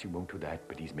 well, perhaps he won't do that,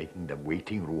 but he's making the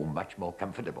waiting room much more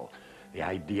comfortable. The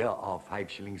idea of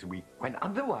 5 shillings a week, when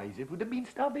otherwise it would have been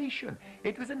starvation.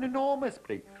 It was an enormous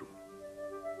breakthrough.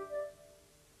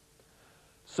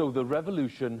 So the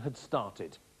revolution had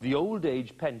started. The Old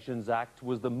Age Pensions Act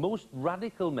was the most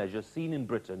radical measure seen in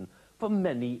Britain for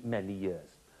many, many years.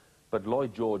 But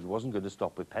Lloyd George wasn't going to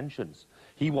stop with pensions.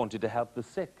 He wanted to help the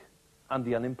sick and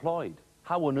the unemployed.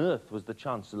 How on earth was the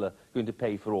Chancellor going to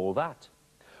pay for all that?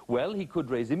 Well, he could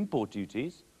raise import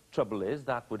duties. Trouble is,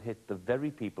 that would hit the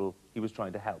very people he was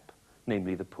trying to help,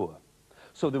 namely the poor.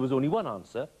 So there was only one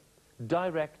answer.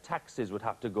 Direct taxes would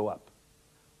have to go up,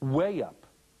 way up.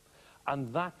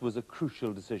 And that was a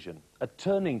crucial decision, a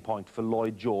turning point for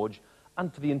Lloyd George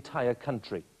and for the entire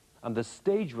country. And the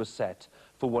stage was set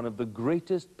for one of the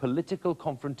greatest political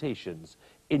confrontations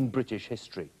in British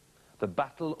history, the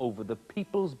battle over the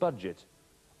People's Budget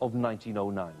of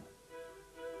 1909.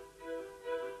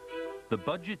 The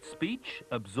budget speech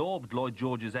absorbed Lloyd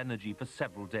George's energy for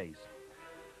several days.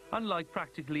 Unlike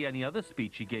practically any other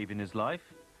speech he gave in his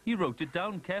life, he wrote it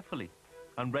down carefully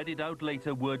and read it out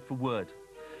later word for word.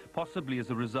 Possibly as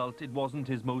a result, it wasn't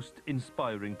his most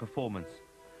inspiring performance.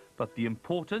 But the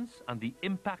importance and the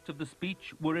impact of the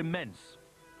speech were immense.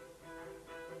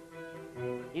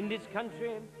 In this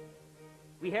country,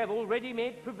 we have already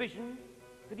made provision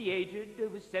for the aged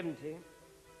over 70.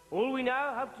 All we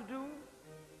now have to do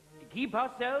to keep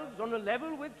ourselves on a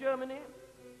level with Germany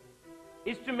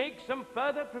is to make some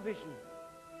further provision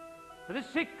for the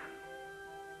sick,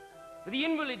 for the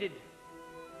invalided,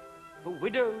 for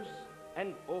widows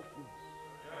and orphans.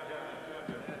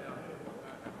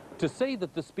 To say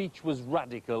that the speech was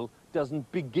radical doesn't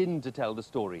begin to tell the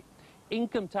story.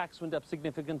 Income tax went up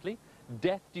significantly,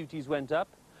 death duties went up,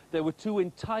 there were 2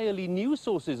 entirely new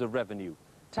sources of revenue,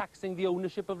 taxing the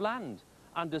ownership of land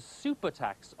and a super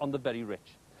tax on the very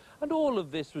rich. And all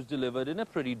of this was delivered in a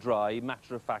pretty dry,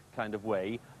 matter-of-fact kind of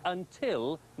way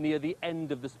until near the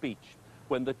end of the speech,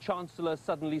 when the Chancellor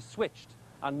suddenly switched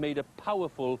and made a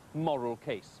powerful moral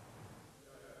case.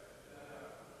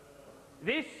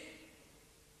 This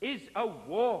is a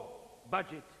war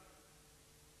budget.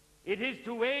 It is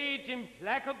to wage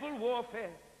implacable warfare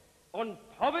on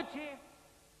poverty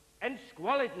and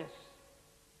squalidness.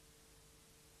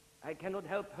 I cannot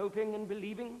help hoping and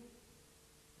believing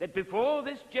that before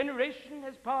this generation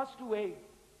has passed away,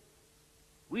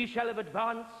 we shall have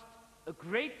advanced a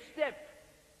great step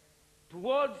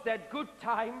towards that good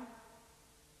time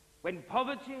when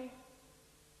poverty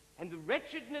and the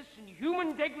wretchedness and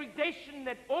human degradation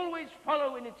that always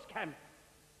follow in its camp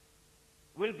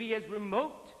will be as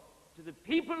remote to the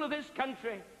people of this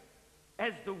country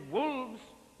as the wolves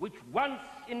which once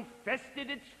infested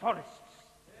its forests.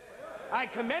 I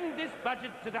commend this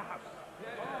budget to the House.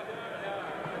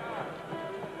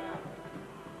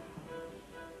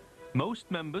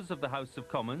 Most members of the House of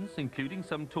Commons, including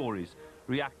some Tories,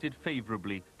 reacted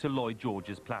favourably to Lloyd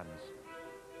George's plans.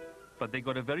 But they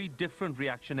got a very different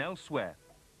reaction elsewhere,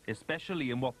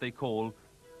 especially in what they call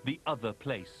the other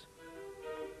place.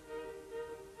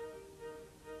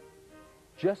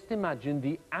 Just imagine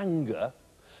the anger,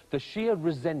 the sheer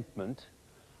resentment,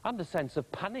 and the sense of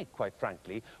panic, quite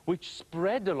frankly, which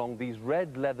spread along these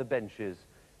red leather benches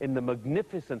in the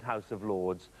magnificent House of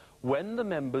Lords when the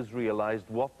members realised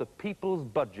what the People's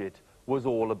Budget was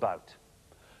all about.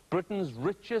 Britain's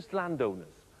richest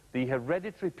landowners, the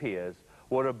hereditary peers,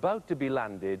 were about to be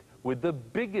landed with the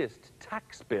biggest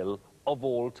tax bill of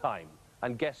all time.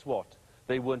 And guess what?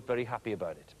 They weren't very happy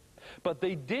about it. But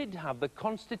they did have the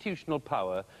constitutional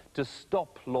power to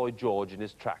stop Lloyd George in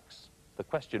his tracks. The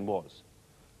question was,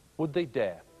 would they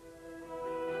dare?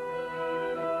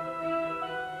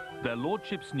 Their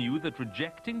lordships knew that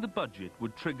rejecting the budget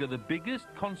would trigger the biggest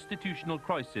constitutional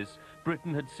crisis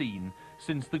Britain had seen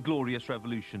since the Glorious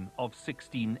Revolution of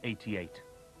 1688.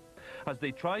 As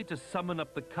they tried to summon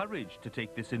up the courage to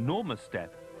take this enormous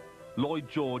step, Lloyd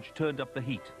George turned up the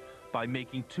heat by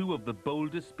making 2 of the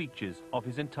boldest speeches of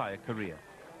his entire career.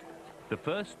 The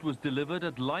first was delivered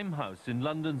at Limehouse in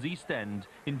London's East End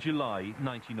in July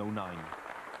 1909.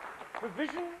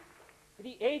 Provision for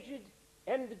the aged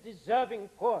and the deserving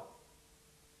poor.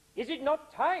 Is it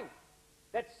not time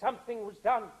that something was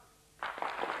done?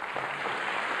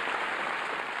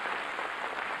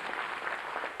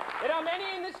 There are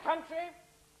many in this country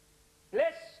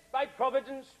blessed by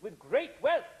Providence with great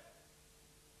wealth.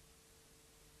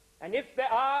 And if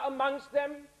there are amongst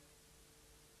them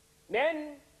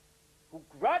men who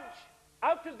grudge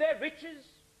out of their riches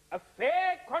a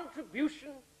fair contribution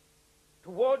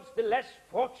towards the less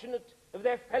fortunate of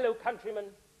their fellow countrymen,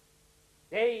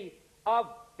 they are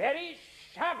very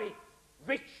shabby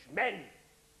rich men.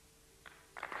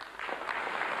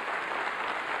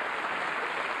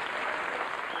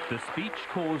 The speech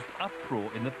caused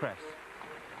uproar in the press.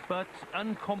 But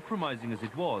uncompromising as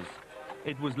it was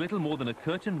little more than a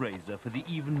curtain raiser for the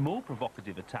even more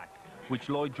provocative attack which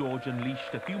Lloyd George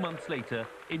unleashed a few months later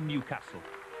in Newcastle.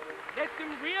 Let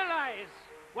them realize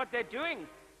what they're doing.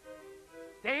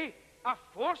 They are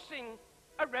forcing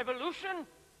a revolution,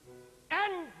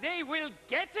 and they will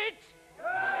get it.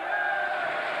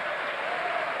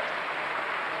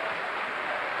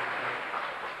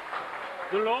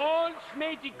 The Lords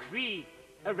may decree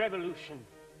a revolution,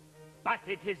 but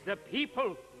it is the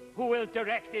people who will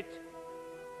direct it.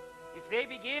 If they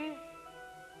begin,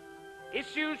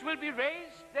 issues will be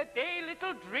raised that they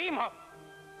little dream of.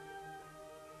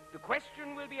 The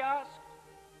question will be asked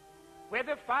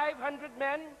whether 500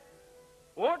 men,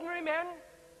 ordinary men,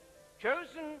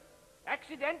 chosen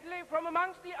accidentally from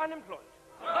amongst the unemployed,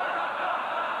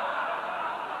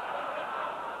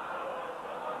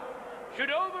 should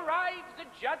override the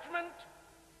judgment,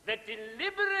 the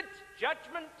deliberate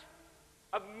judgment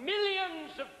of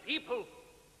millions of people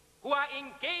who are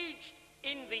engaged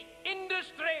in the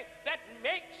industry that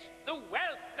makes the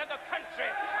wealth of the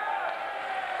country.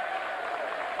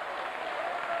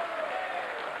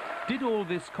 Did all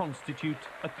this constitute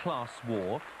a class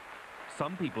war?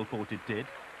 Some people thought it did,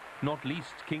 not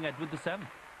least King Edward VII.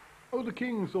 Oh, the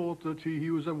king thought that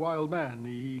he was a wild man.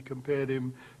 He compared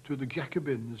him to the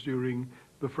Jacobins during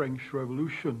the French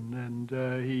Revolution,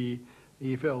 and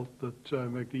he felt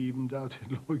that he even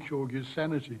doubted Lloyd George's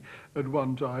sanity at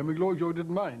one time. And Lloyd George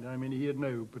didn't mind. I mean, he had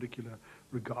no particular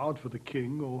regard for the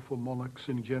king or for monarchs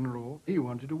in general. He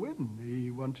wanted to win.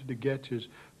 He wanted to get his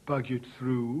budget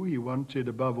through. He wanted,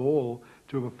 above all,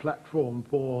 to have a platform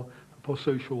for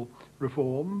social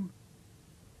reform.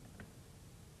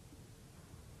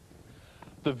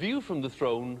 The view from the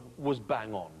throne was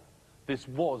bang on. This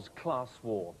was class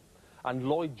war, and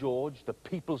Lloyd George, the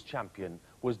people's champion,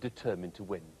 was determined to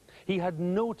win. He had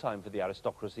no time for the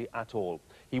aristocracy at all.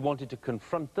 He wanted to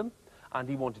confront them, and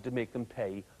he wanted to make them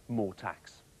pay more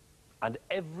tax. And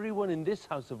everyone in this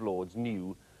House of Lords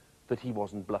knew that he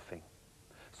wasn't bluffing.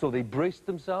 So they braced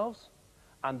themselves,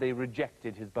 and they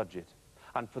rejected his budget.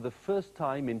 And for the first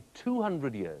time in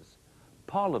 200 years,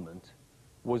 Parliament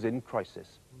was in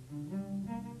crisis.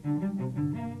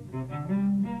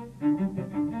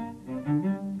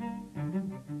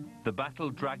 The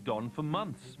battle dragged on for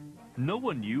months. No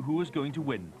one knew who was going to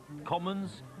win,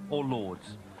 Commons or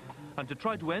Lords. And to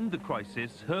try to end the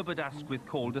crisis, Herbert Asquith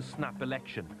called a snap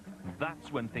election.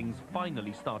 That's when things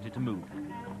finally started to move.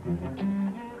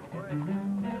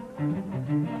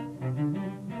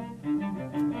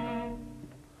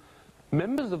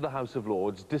 Members of the House of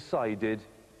Lords decided,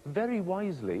 very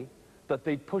wisely, that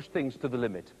they'd push things to the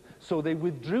limit. So they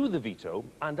withdrew the veto,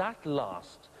 and at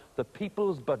last, the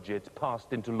people's budget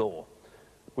passed into law,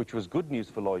 which was good news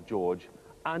for Lloyd George,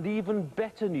 and even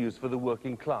better news for the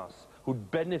working class, who'd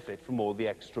benefit from all the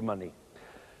extra money.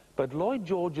 But Lloyd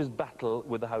George's battle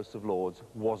with the House of Lords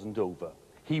wasn't over.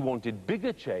 He wanted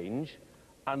bigger change,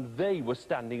 and they were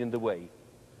standing in the way.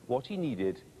 What he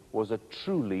needed was a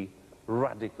truly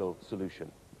radical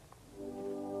solution.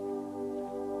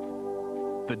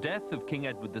 The death of King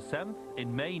Edward VII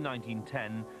in May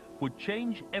 1910 would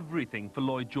change everything for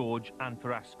Lloyd George and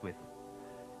for Asquith.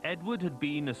 Edward had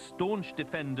been a staunch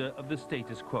defender of the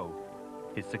status quo.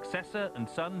 His successor and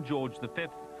son, George V,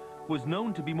 was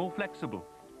known to be more flexible.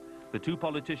 The two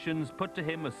politicians put to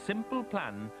him a simple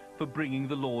plan for bringing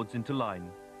the Lords into line,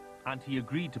 and he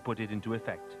agreed to put it into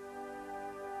effect.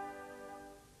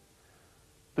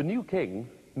 The new king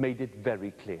made it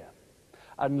very clear.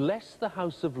 Unless the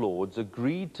House of Lords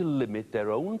agreed to limit their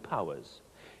own powers,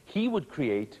 he would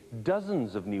create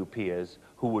dozens of new peers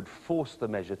who would force the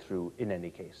measure through in any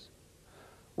case.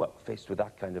 Well, faced with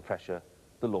that kind of pressure,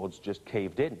 the Lords just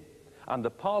caved in, and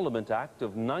the Parliament Act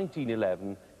of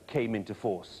 1911 came into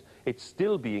force. It's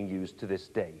still being used to this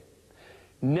day.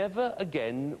 Never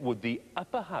again would the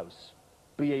upper house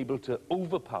be able to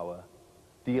overpower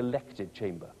the elected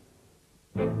chamber.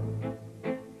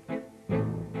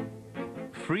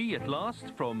 Free at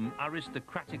last from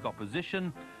aristocratic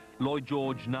opposition, Lloyd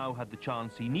George now had the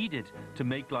chance he needed to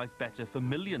make life better for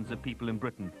millions of people in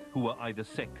Britain who were either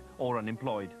sick or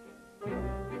unemployed.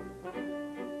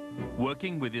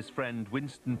 Working with his friend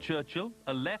Winston Churchill,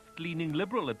 a left-leaning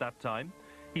liberal at that time,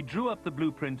 he drew up the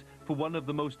blueprint for one of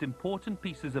the most important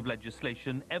pieces of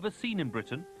legislation ever seen in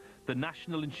Britain, the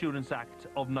National Insurance Act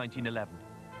of 1911.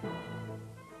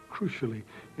 Crucially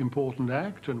important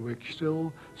act, and which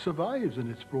still survives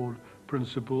in its broad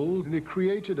principles. And it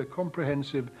created a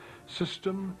comprehensive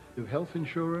system of health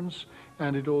insurance,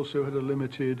 and it also had a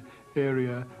limited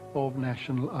area of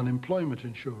national unemployment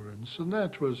insurance. And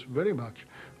that was very much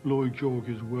Lloyd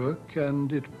George's work,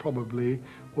 and it probably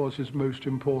was his most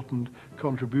important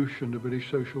contribution to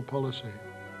British social policy.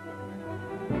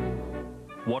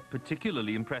 What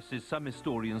particularly impresses some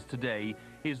historians today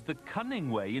is the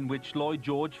cunning way in which Lloyd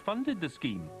George funded the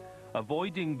scheme,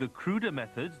 avoiding the cruder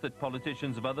methods that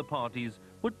politicians of other parties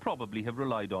would probably have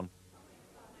relied on.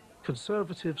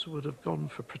 Conservatives would have gone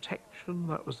for protection.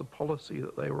 That was the policy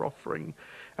that they were offering,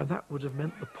 and that would have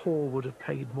meant the poor would have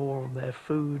paid more on their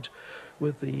food.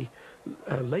 With the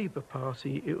Labour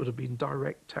Party, it would have been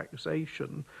direct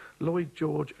taxation. Lloyd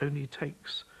George only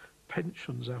takes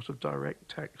pensions out of direct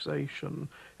taxation.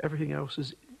 Everything else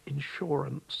is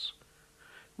insurance,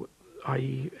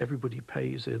 i.e. everybody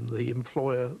pays in, the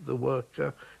employer, the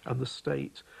worker and the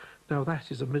state. Now that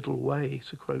is a middle way,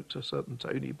 to quote a certain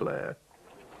Tony Blair.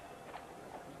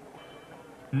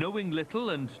 Knowing little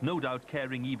and no doubt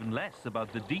caring even less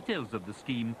about the details of the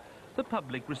scheme, the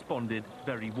public responded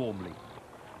very warmly.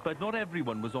 But not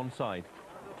everyone was on side.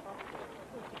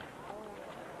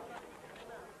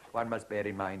 One must bear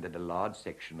in mind that a large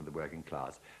section of the working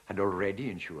class had already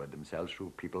insured themselves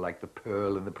through people like the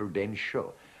Pearl and the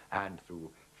Prudential, and through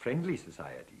friendly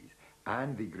societies.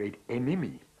 And the great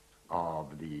enemy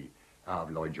of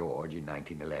Lloyd George in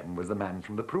 1911 was the man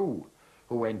from the Prue,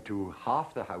 who went to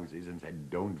half the houses and said,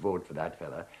 don't vote for that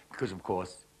fella, because of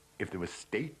course, if there was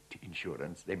state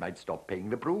insurance, they might stop paying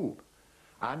the Prue.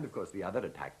 And of course, the other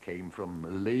attack came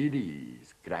from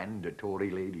ladies, grand Tory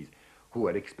ladies, who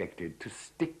were expected to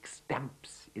stick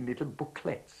stamps in little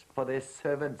booklets for their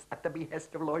servants at the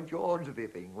behest of Lloyd George. The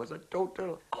thing was a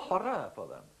total horror for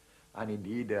them. And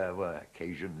indeed, there were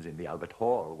occasions in the Albert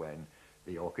Hall when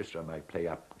the orchestra might play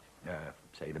up,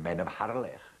 say, the Men of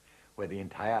Harlech, where the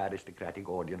entire aristocratic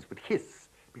audience would hiss,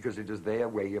 because it was their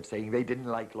way of saying they didn't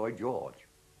like Lloyd George.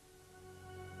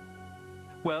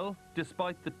 Well,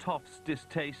 despite the toffs'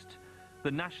 distaste,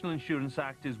 the National Insurance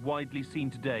Act is widely seen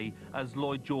today as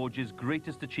Lloyd George's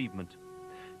greatest achievement.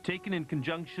 Taken in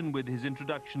conjunction with his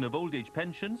introduction of old age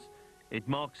pensions, it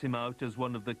marks him out as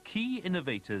one of the key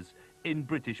innovators in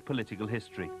British political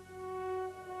history.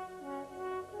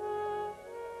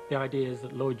 The idea is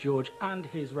that Lloyd George and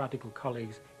his radical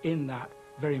colleagues in that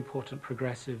very important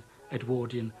progressive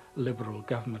Edwardian liberal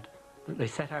government that they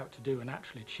set out to do and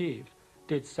actually achieved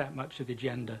did set much of the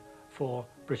agenda for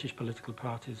British political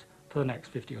parties for the next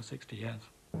 50 or 60 years.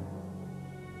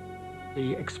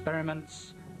 The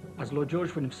experiments, as Lloyd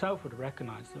George himself would have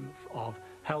recognised them, of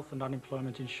health and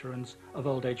unemployment insurance, of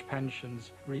old age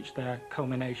pensions, reached their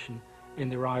culmination in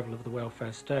the arrival of the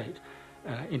welfare state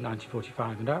in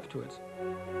 1945 and afterwards.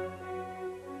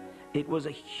 It was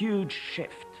a huge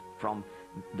shift from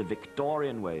the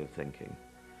Victorian way of thinking,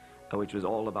 which was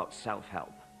all about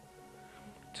self-help,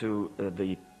 to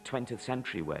the 20th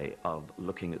century way of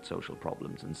looking at social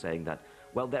problems and saying that,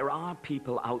 well, there are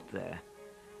people out there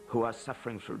who are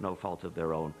suffering through no fault of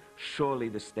their own. Surely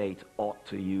the state ought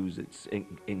to use its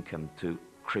income to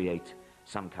create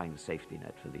some kind of safety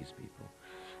net for these people.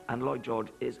 And Lloyd George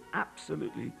is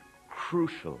absolutely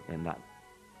crucial in that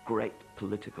great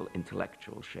political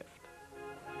intellectual shift.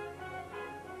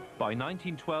 By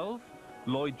 1912,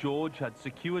 Lloyd George had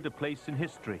secured a place in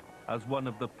history as one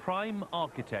of the prime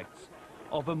architects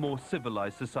of a more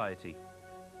civilized society.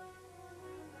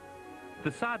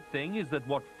 The sad thing is that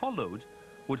what followed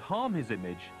would harm his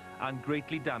image and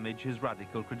greatly damage his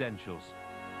radical credentials.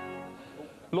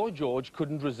 Lloyd George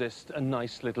couldn't resist a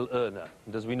nice little earner,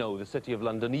 and as we know, the City of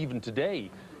London, even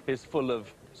today, is full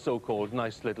of so-called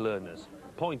nice little earners.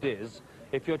 Point is,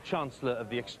 if you're Chancellor of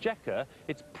the Exchequer,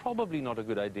 it's probably not a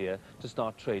good idea to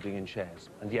start trading in shares.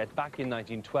 And yet, back in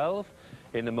 1912,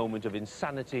 in a moment of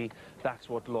insanity, that's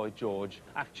what Lloyd George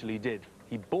actually did.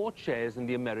 He bought shares in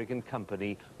the American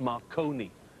company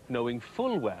Marconi, knowing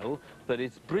full well that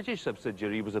its British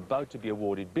subsidiary was about to be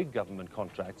awarded big government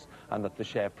contracts and that the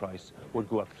share price would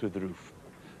go up through the roof.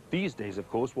 These days, of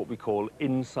course, what we call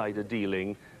insider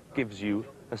dealing gives you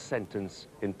a sentence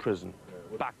in prison.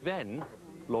 Back then,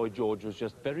 Lloyd George was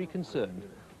just very concerned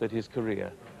that his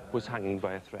career was hanging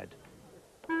by a thread.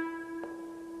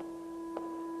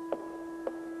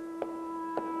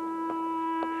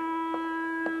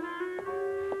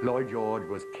 Lloyd George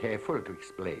was careful to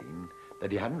explain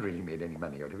that he hadn't really made any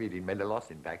money out of it. He made a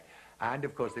loss, in fact. And,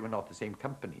 of course, they were not the same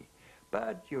company.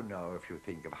 But, you know, if you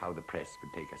think of how the press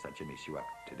would take such an issue up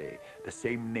today, the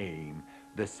same name,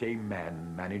 the same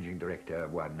man, managing director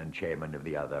of one and chairman of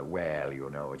the other, well, you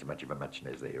know, it's much of a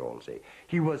muchness, they all say.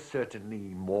 He was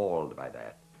certainly mauled by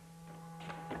that.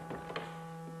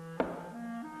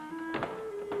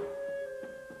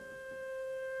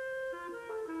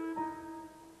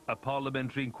 A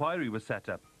parliamentary inquiry was set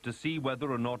up to see whether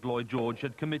or not Lloyd George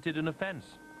had committed an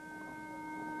offence.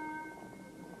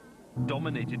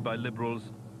 Dominated by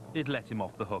Liberals, it let him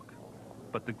off the hook.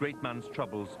 But the great man's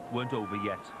troubles weren't over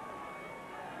yet.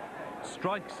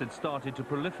 Strikes had started to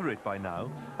proliferate by now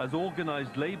as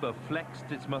organised labour flexed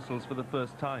its muscles for the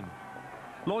first time.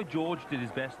 Lloyd George did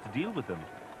his best to deal with them,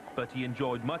 but he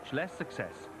enjoyed much less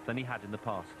success than he had in the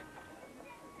past.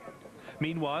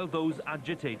 Meanwhile, those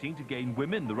agitating to gain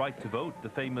women the right to vote, the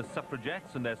famous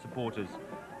suffragettes and their supporters,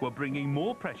 were bringing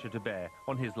more pressure to bear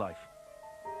on his life.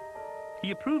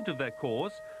 He approved of their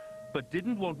cause, but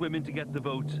didn't want women to get the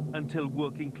vote until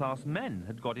working-class men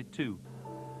had got it too.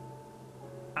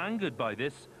 Angered by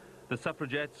this, the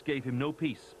suffragettes gave him no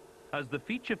peace, as the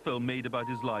feature film made about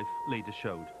his life later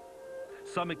showed.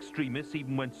 Some extremists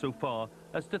even went so far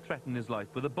as to threaten his life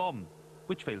with a bomb,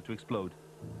 which failed to explode.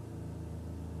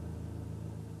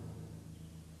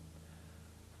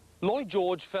 Lloyd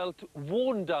George felt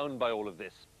worn down by all of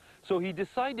this, so he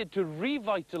decided to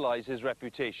revitalize his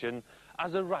reputation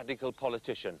as a radical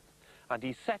politician. And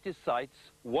he set his sights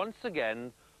once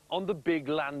again on the big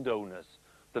landowners,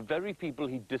 the very people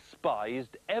he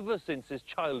despised ever since his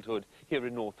childhood here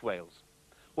in North Wales.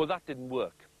 Well, that didn't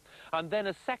work. And then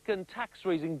a second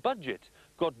tax-raising budget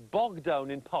got bogged down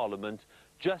in Parliament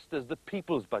just as the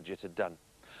People's Budget had done.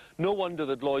 No wonder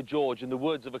that Lloyd George, in the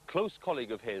words of a close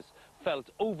colleague of his, felt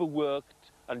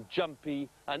overworked and jumpy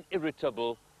and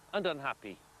irritable and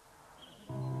unhappy.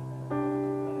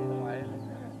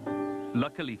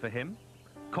 Luckily for him,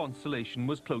 consolation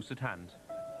was close at hand.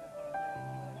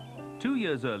 2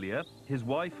 years earlier, his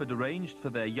wife had arranged for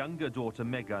their younger daughter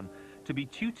Megan to be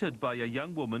tutored by a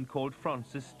young woman called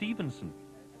Frances Stevenson,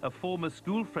 a former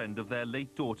school friend of their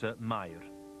late daughter Mair.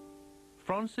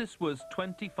 Frances was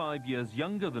 25 years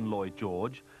younger than Lloyd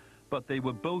George, but they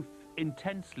were both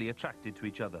intensely attracted to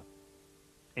each other.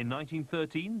 In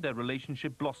 1913, their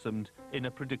relationship blossomed in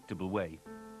a predictable way.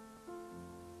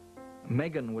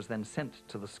 Megan was then sent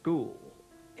to the school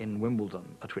in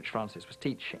Wimbledon at which Frances was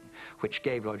teaching, which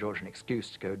gave Lloyd George an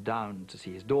excuse to go down to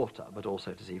see his daughter, but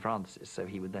also to see Frances. So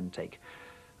he would then take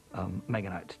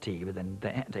Megan out to tea, but then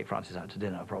take Frances out to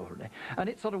dinner, probably. And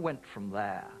it sort of went from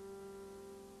there.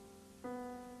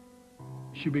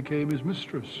 She became his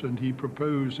mistress, and he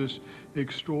proposed this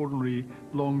extraordinary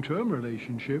long-term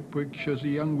relationship, which as a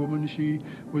young woman she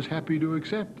was happy to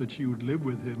accept, that she would live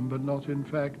with him, but not in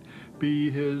fact be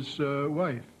his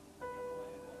wife.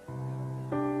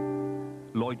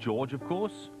 Lloyd George, of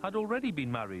course, had already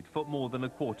been married for more than a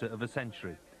quarter of a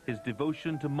century. His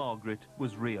devotion to Margaret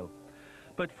was real.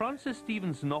 But Frances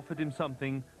Stevenson offered him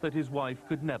something that his wife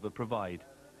could never provide.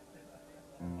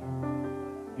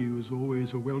 He was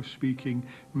always a Welsh-speaking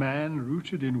man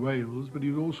rooted in Wales, but he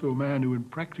was also a man who in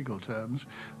practical terms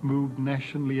moved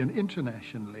nationally and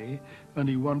internationally, and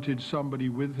he wanted somebody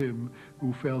with him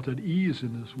who felt at ease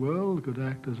in this world, could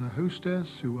act as a hostess,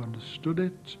 who understood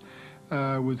it,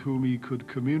 with whom he could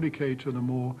communicate on a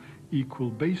more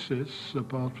equal basis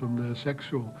apart from their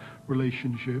sexual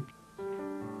relationship.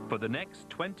 For the next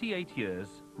 28 years,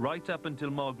 right up until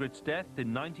Margaret's death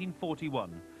in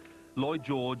 1941, Lloyd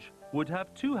George would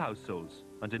have two households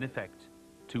and, in effect,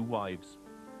 two wives.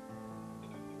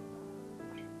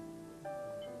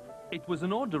 It was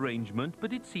an odd arrangement,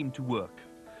 but it seemed to work.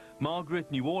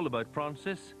 Margaret knew all about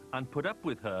Frances and put up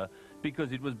with her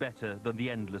because it was better than the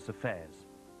endless affairs.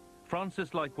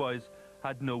 Frances, likewise,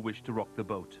 had no wish to rock the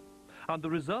boat. And the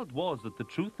result was that the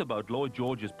truth about Lloyd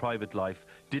George's private life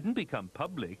didn't become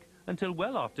public until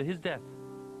well after his death.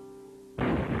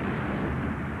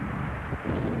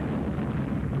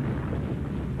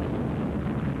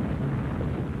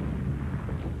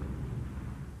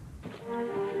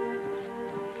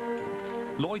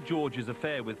 Lloyd George's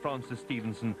affair with Frances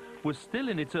Stevenson was still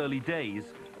in its early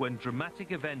days when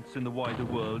dramatic events in the wider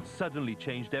world suddenly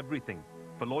changed everything,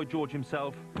 for Lloyd George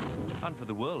himself and for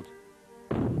the world.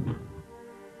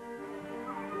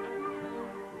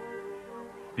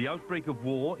 The outbreak of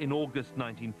war in August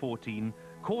 1914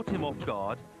 caught him off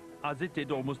guard, as it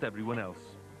did almost everyone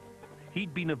else.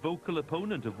 He'd been a vocal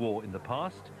opponent of war in the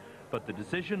past, but the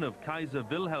decision of Kaiser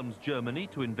Wilhelm's Germany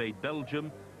to invade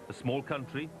Belgium, a small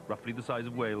country, roughly the size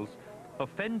of Wales,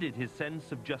 offended his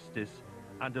sense of justice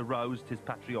and aroused his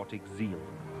patriotic zeal.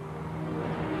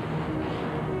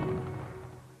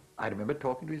 I remember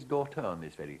talking to his daughter on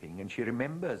this very thing, and she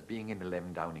remembers being in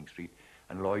 11 Downing Street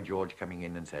and Lloyd George coming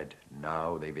in and said,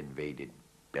 "Now they've invaded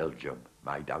Belgium.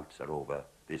 My doubts are over.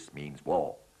 This means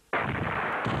war."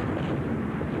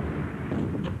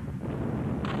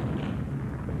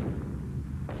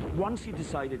 Once he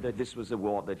decided that this was a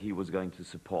war that he was going to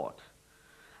support,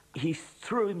 he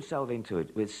threw himself into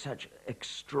it with such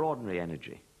extraordinary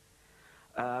energy,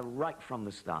 right from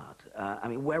the start. I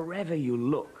mean, wherever you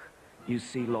look, you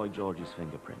see Lloyd George's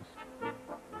fingerprints.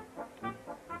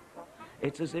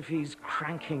 It's as if he's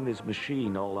cranking this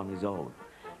machine all on his own,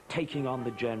 taking on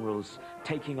the generals,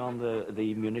 taking on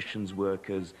the munitions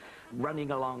workers,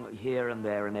 running along here and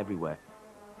there and everywhere.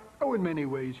 Oh, in many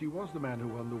ways, he was the man who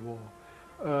won the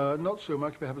war. Not so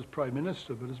much perhaps as Prime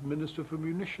Minister, but as Minister for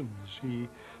Munitions. He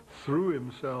threw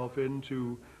himself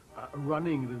into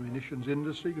running the munitions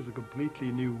industry. It was a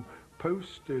completely new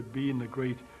post. There had been a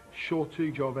great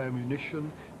shortage of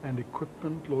ammunition and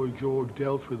equipment. Lloyd George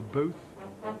dealt with both.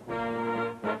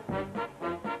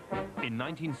 In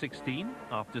 1916,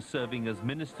 after serving as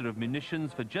Minister of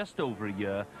Munitions for just over a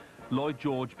year, Lloyd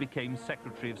George became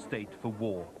Secretary of State for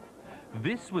War.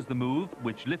 This was the move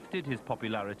which lifted his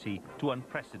popularity to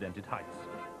unprecedented heights.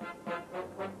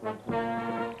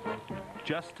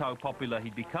 Just how popular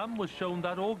he'd become was shown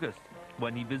that August,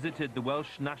 when he visited the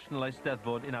Welsh National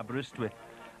Eisteddfod in Aberystwyth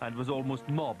and was almost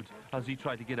mobbed as he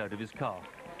tried to get out of his car.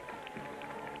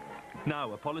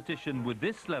 Now, a politician with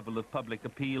this level of public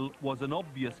appeal was an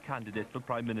obvious candidate for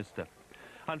Prime Minister.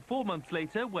 And 4 months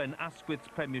later, when Asquith's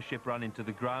premiership ran into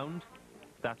the ground,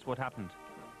 that's what happened.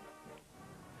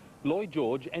 Lloyd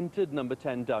George entered number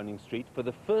 10 Downing Street for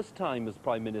the first time as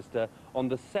Prime Minister on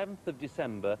the 7th of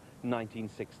December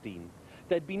 1916.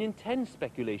 There'd been intense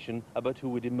speculation about who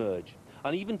would emerge,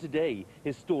 and even today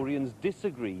historians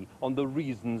disagree on the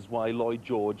reasons why Lloyd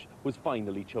George was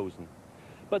finally chosen.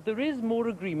 But there is more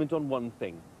agreement on one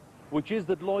thing, which is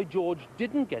that Lloyd George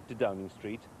didn't get to Downing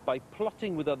Street by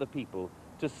plotting with other people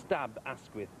to stab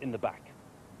Asquith in the back.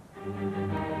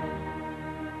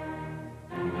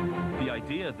 The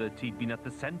idea that he'd been at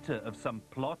the centre of some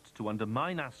plot to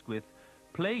undermine Asquith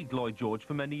plagued Lloyd George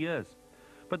for many years.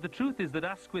 But the truth is that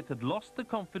Asquith had lost the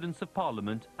confidence of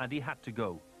Parliament and he had to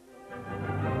go.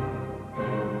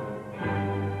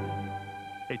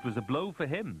 It was a blow for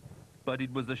him, but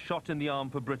it was a shot in the arm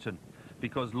for Britain,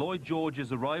 because Lloyd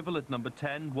George's arrival at number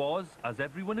 10 was, as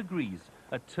everyone agrees,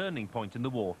 a turning point in the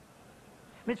war.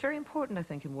 I mean, it's very important, I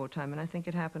think, in wartime, and I think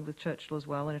it happened with Churchill as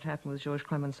well, and it happened with Georges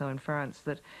Clemenceau in France,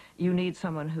 that you need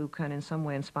someone who can in some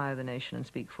way inspire the nation and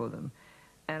speak for them.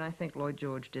 And I think Lloyd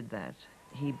George did that.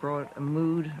 He brought a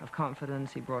mood of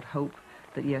confidence, he brought hope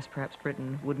that, yes, perhaps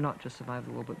Britain would not just survive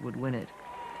the war, but would win it.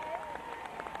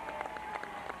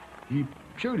 He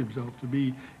showed himself to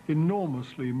be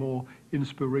enormously more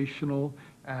inspirational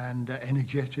and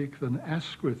energetic than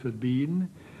Asquith had been.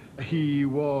 He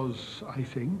was, I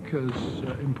think, as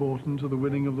important to the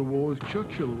winning of the war as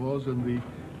Churchill was in the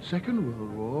Second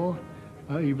World War,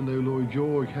 even though Lloyd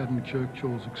George hadn't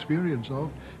Churchill's experience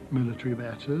of military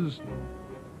matters.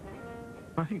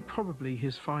 I think probably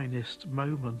his finest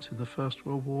moment in the First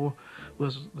World War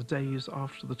was the days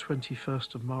after the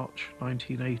 21st of March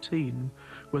 1918,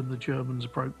 when the Germans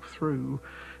broke through,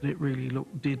 and it really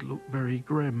did look very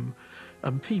grim.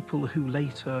 And people who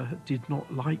later did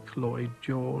not like Lloyd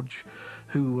George,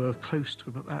 who were close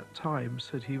to him at that time,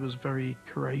 said he was very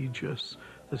courageous,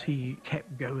 that he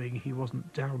kept going, he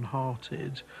wasn't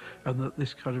downhearted, and that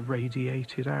this kind of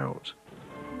radiated out.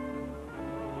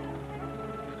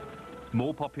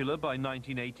 More popular by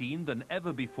 1918 than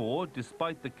ever before,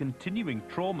 despite the continuing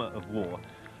trauma of war,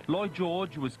 Lloyd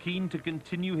George was keen to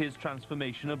continue his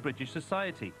transformation of British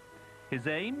society. His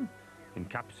aim,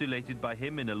 encapsulated by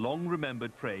him in a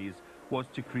long-remembered phrase, was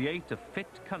to create a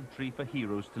fit country for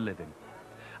heroes to live in.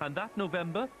 And that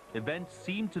November, events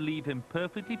seemed to leave him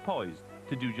perfectly poised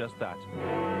to do just that.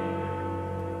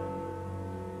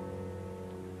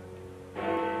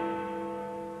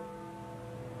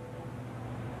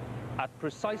 At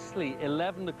precisely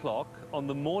 11 o'clock on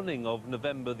the morning of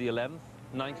November the 11th,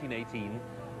 1918,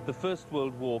 the First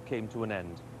World War came to an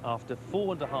end after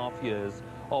 4.5 years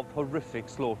of horrific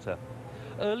slaughter.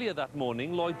 Earlier that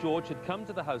morning, Lloyd George had come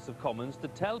to the House of Commons to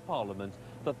tell Parliament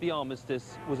that the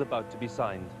armistice was about to be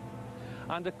signed.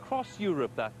 And across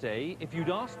Europe that day, if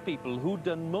you'd asked people who'd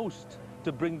done most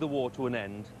to bring the war to an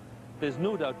end, there's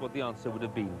no doubt what the answer would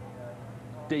have been: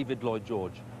 David Lloyd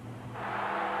George.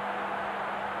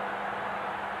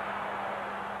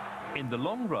 In the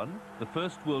long run, the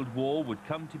First World War would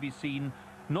come to be seen,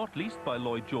 not least by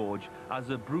Lloyd George, as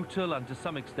a brutal and to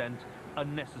some extent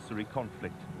unnecessary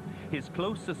conflict. His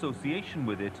close association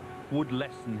with it would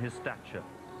lessen his stature.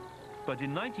 But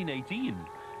in 1918,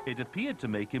 it appeared to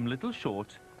make him little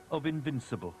short of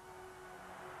invincible.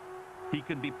 He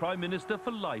can be Prime Minister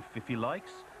for life if he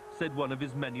likes, said one of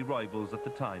his many rivals at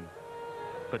the time.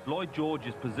 But Lloyd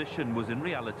George's position was in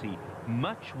reality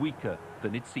much weaker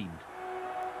than it seemed.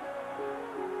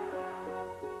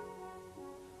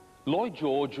 Lloyd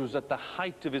George was at the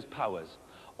height of his powers,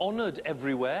 honoured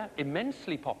everywhere,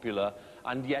 immensely popular,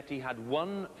 and yet he had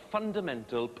one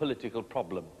fundamental political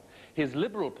problem. His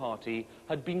Liberal Party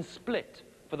had been split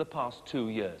for the past 2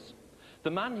 years.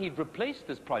 The man he'd replaced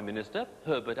as Prime Minister,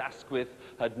 Herbert Asquith,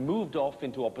 had moved off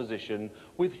into opposition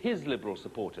with his Liberal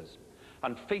supporters.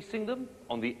 And facing them,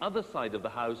 on the other side of the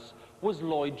House, was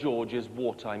Lloyd George's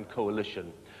wartime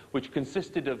coalition, which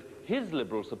consisted of his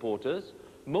Liberal supporters,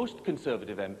 most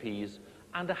Conservative MPs,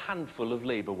 and a handful of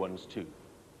Labour ones too.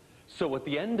 So at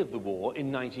the end of the war,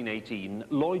 in 1918,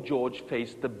 Lloyd George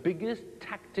faced the biggest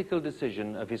tactical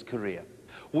decision of his career.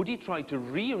 Would he try to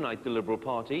reunite the Liberal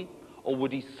Party, or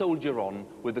would he soldier on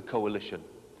with the coalition?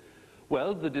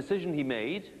 Well, the decision he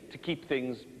made to keep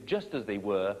things just as they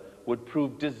were would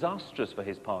prove disastrous for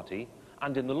his party,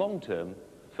 and in the long term,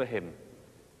 for him.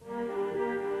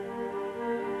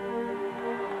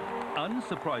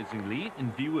 Unsurprisingly,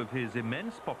 in view of his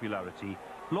immense popularity,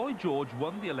 Lloyd George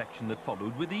won the election that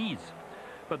followed with ease.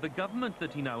 But the government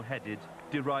that he now headed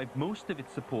derived most of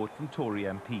its support from Tory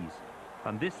MPs,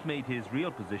 and this made his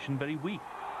real position very weak,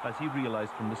 as he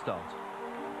realised from the start.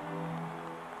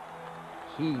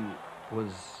 He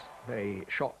was very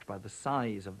shocked by the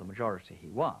size of the majority he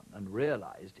won, and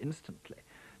realised instantly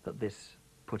that this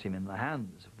put him in the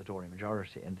hands of the Tory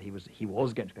majority, and he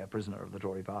was going to be a prisoner of the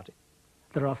Tory party.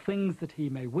 There are things that he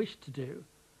may wish to do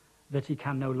that he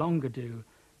can no longer do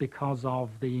because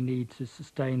of the need to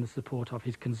sustain the support of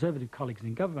his Conservative colleagues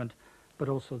in government, but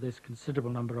also this considerable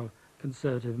number of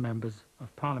Conservative members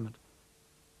of Parliament.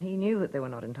 He knew that they were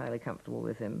not entirely comfortable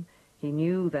with him. He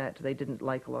knew that they didn't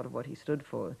like a lot of what he stood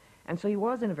for. And so he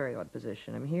was in a very odd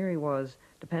position. I mean, here he was,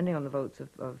 depending on the votes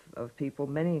of people,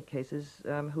 many cases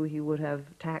who he would have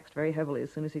taxed very heavily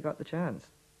as soon as he got the chance.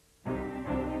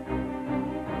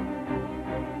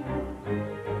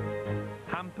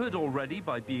 Hampered already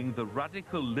by being the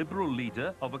radical Liberal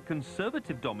leader of a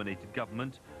Conservative-dominated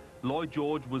government, Lloyd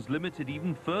George was limited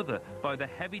even further by the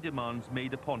heavy demands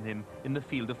made upon him in the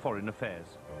field of foreign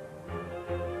affairs.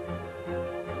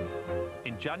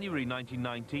 In January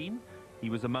 1919, he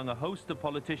was among a host of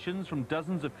politicians from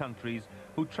dozens of countries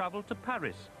who travelled to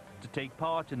Paris to take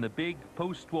part in the big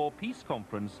post-war peace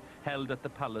conference held at the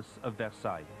Palace of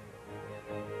Versailles.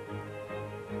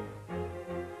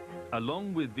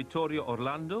 Along with Vittorio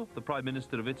Orlando, the Prime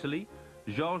Minister of Italy,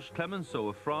 Georges Clemenceau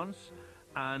of France,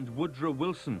 and Woodrow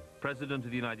Wilson, President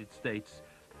of the United States,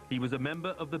 he was a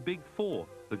member of the Big Four,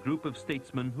 the group of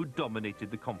statesmen who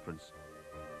dominated the conference.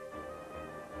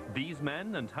 These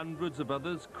men and hundreds of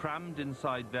others crammed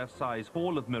inside Versailles'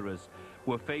 Hall of Mirrors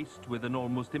were faced with an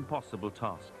almost impossible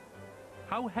task.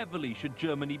 How heavily should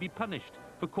Germany be punished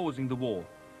for causing the war?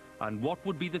 And what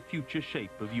would be the future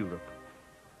shape of Europe?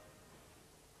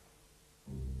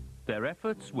 Their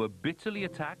efforts were bitterly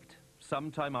attacked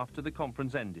sometime after the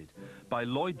conference ended by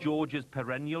Lloyd George's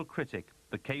perennial critic,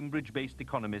 the Cambridge-based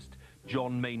economist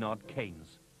John Maynard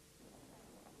Keynes.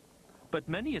 But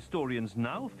many historians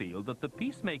now feel that the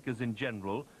peacemakers in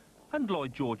general, and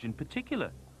Lloyd George in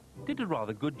particular, did a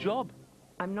rather good job.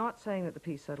 I'm not saying that the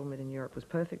peace settlement in Europe was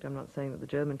perfect. I'm not saying that the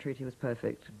German treaty was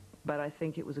perfect. But I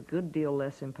think it was a good deal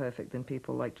less imperfect than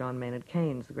people like John Maynard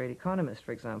Keynes, the great economist,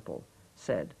 for example,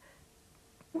 said.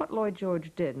 What Lloyd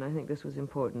George did, and I think this was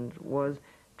important, was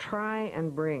try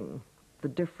and bring the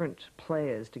different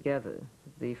players together,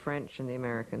 the French and the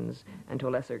Americans, and to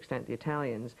a lesser extent the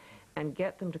Italians, and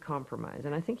get them to compromise.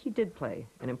 And I think he did play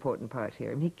an important part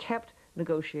here. And he kept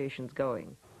negotiations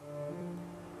going.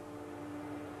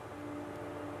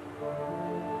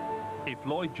 If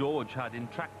Lloyd George had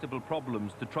intractable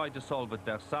problems to try to solve at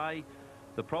Versailles,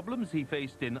 the problems he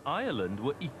faced in Ireland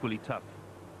were equally tough.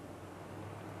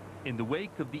 In the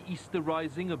wake of the Easter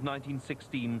Rising of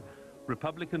 1916,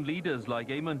 Republican leaders like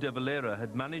Eamon de Valera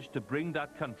had managed to bring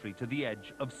that country to the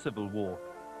edge of civil war.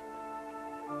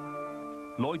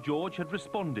 Lloyd George had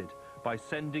responded by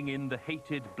sending in the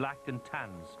hated Black and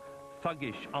Tans,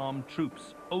 thuggish armed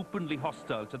troops openly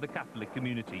hostile to the Catholic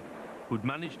community, who'd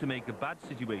managed to make a bad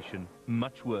situation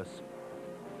much worse.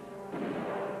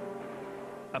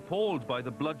 Appalled by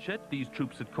the bloodshed these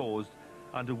troops had caused,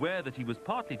 and aware that he was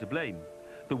partly to blame,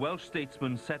 the Welsh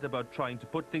statesman set about trying to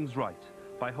put things right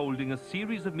by holding a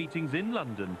series of meetings in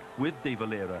London with de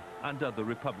Valera and other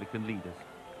Republican leaders.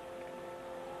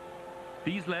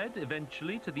 These led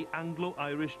eventually to the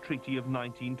Anglo-Irish Treaty of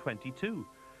 1922,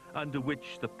 under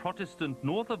which the Protestant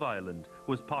north of Ireland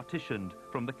was partitioned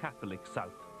from the Catholic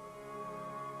south.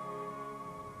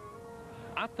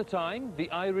 At the time, the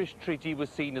Irish Treaty was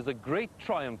seen as a great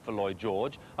triumph for Lloyd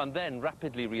George and then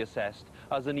rapidly reassessed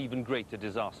as an even greater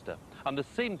disaster. And the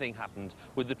same thing happened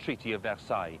with the Treaty of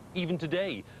Versailles. Even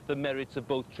today, the merits of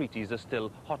both treaties are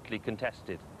still hotly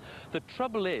contested. The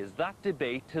trouble is that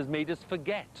debate has made us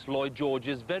forget Lloyd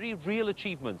George's very real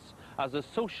achievements as a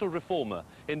social reformer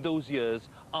in those years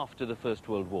after the First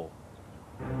World War.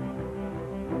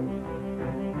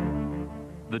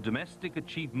 The domestic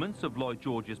achievements of Lloyd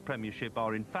George's premiership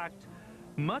are, in fact,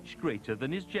 much greater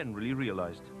than is generally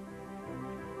realised.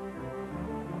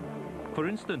 For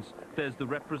instance, there's the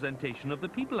Representation of the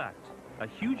People Act, a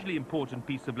hugely important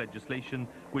piece of legislation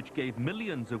which gave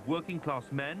millions of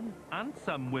working-class men and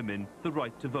some women the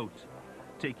right to vote,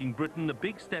 taking Britain a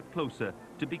big step closer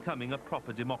to becoming a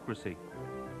proper democracy.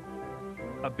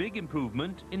 A big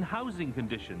improvement in housing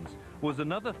conditions was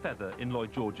another feather in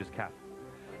Lloyd George's cap.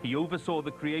 He oversaw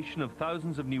the creation of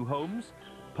thousands of new homes,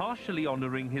 partially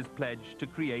honouring his pledge to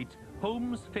create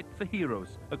homes fit for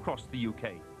heroes across the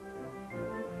UK.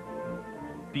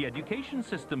 The education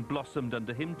system blossomed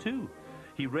under him too.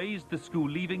 He raised the school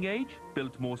leaving age,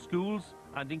 built more schools,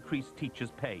 and increased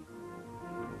teachers' pay.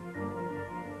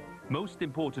 Most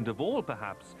important of all,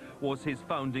 perhaps, was his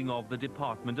founding of the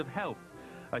Department of Health,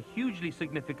 a hugely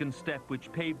significant step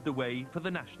which paved the way for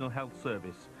the National Health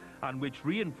Service, and which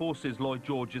reinforces Lloyd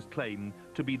George's claim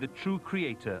to be the true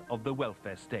creator of the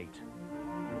welfare state.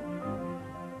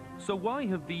 So why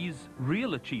have these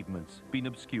real achievements been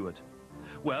obscured?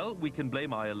 Well, we can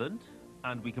blame Ireland,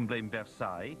 and we can blame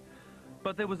Versailles,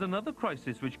 but there was another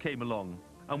crisis which came along,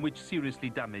 and which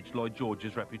seriously damaged Lloyd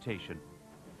George's reputation.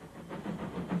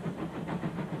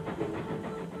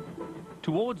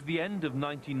 Towards the end of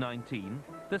 1919,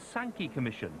 the Sankey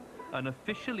Commission, an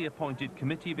officially appointed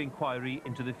committee of inquiry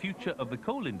into the future of the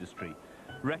coal industry,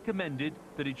 recommended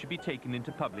that it should be taken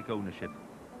into public ownership.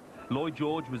 Lloyd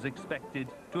George was expected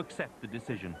to accept the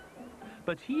decision.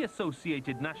 But he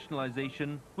associated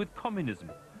nationalisation with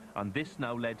communism, and this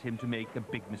now led him to make a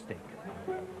big mistake.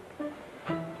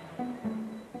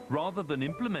 Rather than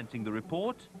implementing the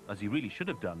report, as he really should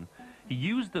have done, he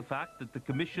used the fact that the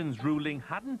Commission's ruling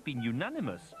hadn't been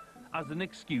unanimous as an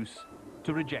excuse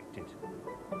to reject it.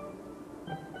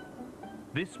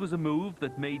 This was a move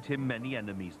that made him many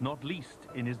enemies, not least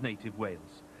in his native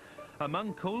Wales.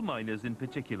 Among coal miners in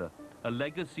particular, a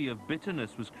legacy of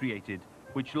bitterness was created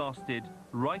which lasted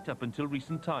right up until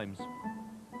recent times.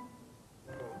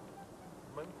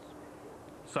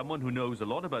 Someone who knows a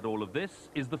lot about all of this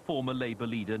is the former Labour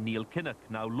leader Neil Kinnock,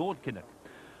 now Lord Kinnock.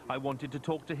 I wanted to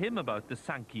talk to him about the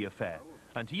Sankey affair,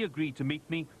 and he agreed to meet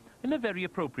me in a very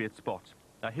appropriate spot,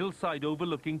 a hillside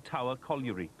overlooking Tower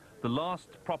Colliery, the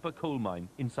last proper coal mine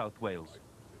in South Wales.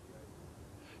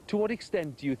 To what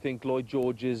extent do you think Lloyd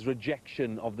George's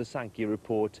rejection of the Sankey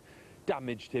report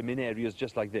damaged him in areas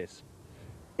just like this?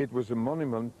 It was a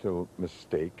monumental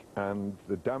mistake, and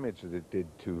the damage that it did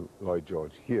to Lloyd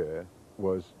George here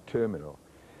was terminal.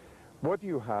 What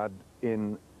you had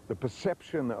in the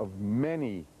perception of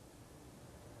many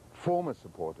former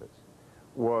supporters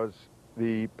was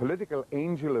the political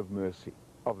angel of mercy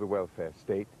of the welfare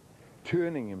state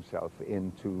turning himself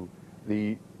into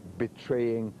the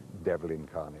betraying devil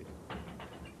incarnate.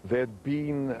 There'd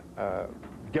been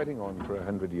getting on for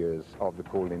 100 years of the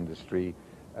coal industry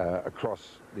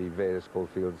across the various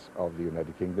coalfields of the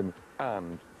United Kingdom,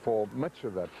 and for much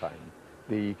of that time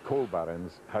the coal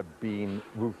barons had been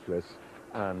ruthless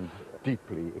and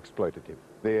deeply exploitative.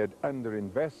 They had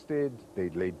underinvested,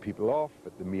 they'd laid people off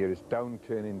at the merest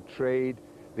downturn in trade,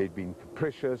 they'd been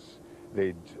capricious,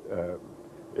 they'd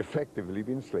effectively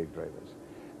been slave drivers.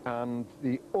 And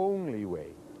the only way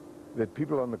that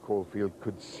people on the coalfield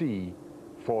could see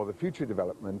for the future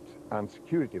development and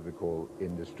security of the coal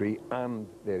industry and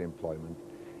their employment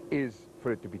is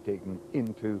for it to be taken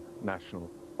into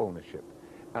national ownership.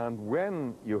 And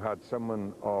when you had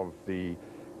someone of the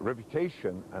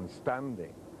reputation and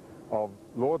standing of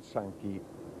Lord Sankey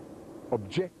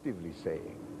objectively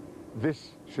saying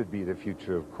this should be the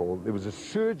future of coal, there was a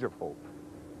surge of hope,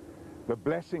 the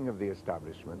blessing of the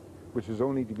establishment, which was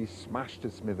only to be smashed to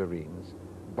smithereens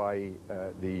by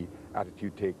the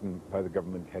attitude taken by the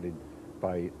government headed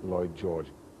by Lloyd George.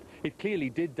 It clearly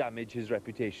did damage his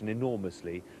reputation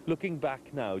enormously. Looking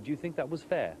back now, do you think that was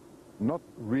fair? Not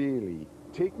really.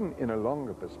 Taken in a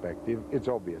longer perspective, it's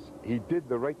obvious. He did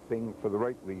the right thing for the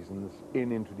right reasons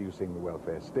in introducing the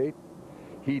welfare state.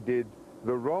 He did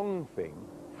the wrong thing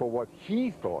for what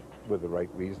he thought were the right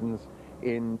reasons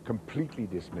in completely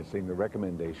dismissing the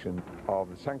recommendation of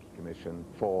the Sankey Commission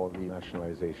for the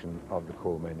nationalisation of the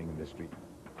coal mining industry.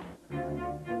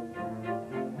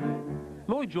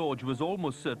 Lloyd Lloyd George was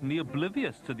almost certainly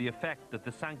oblivious to the effect that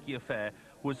the Sankey affair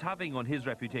was having on his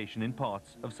reputation in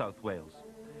parts of South Wales.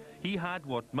 He had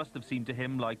what must have seemed to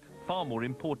him like far more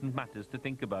important matters to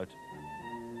think about.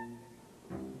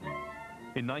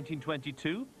 In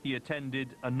 1922, he attended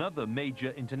another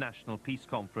major international peace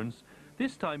conference,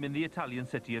 this time in the Italian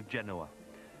city of Genoa.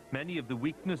 Many of the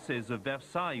weaknesses of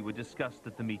Versailles were discussed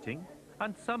at the meeting,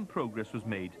 and some progress was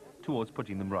made towards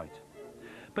putting them right.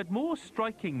 But more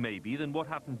striking maybe than what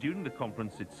happened during the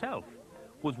conference itself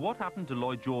was what happened to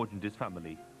Lloyd George and his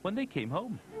family when they came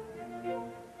home.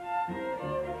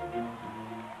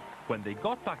 When they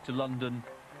got back to London,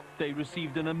 they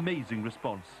received an amazing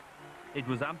response. It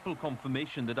was ample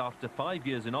confirmation that after 5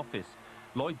 years in office,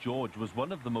 Lloyd George was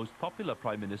one of the most popular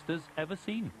prime ministers ever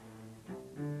seen.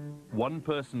 One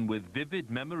person with vivid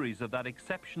memories of that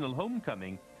exceptional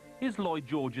homecoming is Lloyd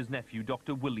George's nephew,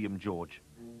 Dr. William George.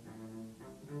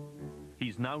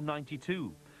 He's now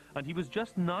 92, and he was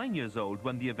just 9 years old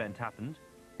when the event happened.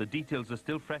 The details are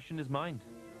still fresh in his mind.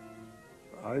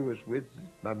 I was with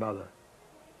my mother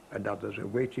and others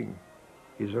awaiting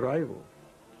his arrival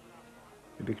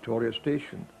in Victoria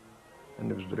Station, and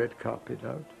there was the red carpet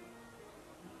out.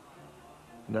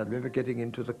 And I remember getting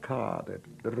into the car, that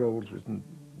the Rolls was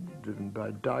driven by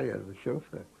Dyer, the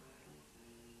chauffeur.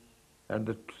 And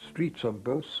the streets on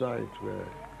both sides were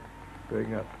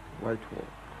going up Whitehall.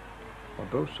 On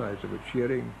both sides there were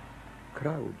cheering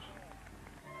crowds.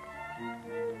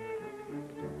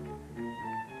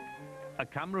 A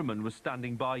cameraman was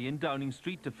standing by in Downing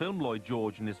Street to film Lloyd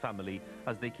George and his family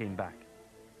as they came back.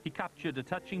 He captured a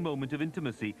touching moment of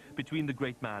intimacy between the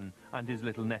great man and his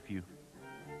little nephew.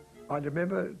 I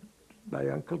remember my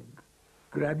uncle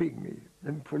grabbing me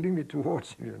and pulling me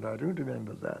towards him, and I don't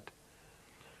remember that.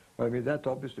 I mean, that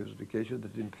obviously was the occasion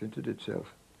that imprinted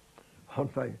itself on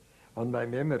my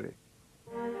memory.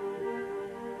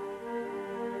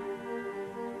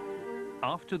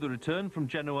 After the return from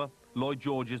Genoa, Lloyd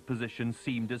George's position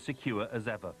seemed as secure as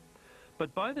ever.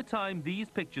 But by the time these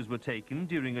pictures were taken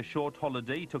during a short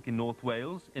holiday he took in North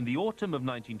Wales in the autumn of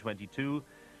 1922,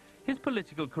 his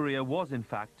political career was in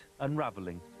fact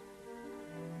unravelling.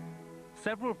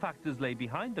 Several factors lay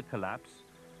behind the collapse.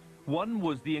 One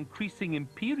was the increasing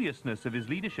imperiousness of his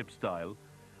leadership style.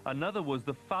 Another was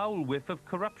the foul whiff of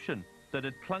corruption that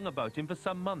had clung about him for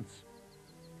some months.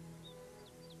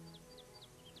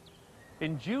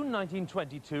 In June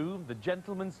 1922, the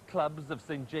gentlemen's clubs of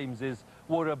St. James's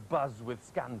were abuzz with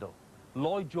scandal.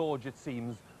 Lloyd George, it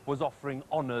seems, was offering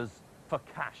honours for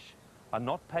cash, and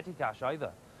not petty cash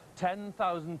either.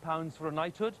 £10,000 for a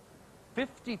knighthood,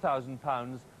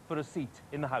 £50,000 for a seat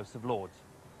in the House of Lords.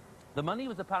 The money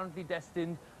was apparently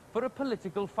destined for a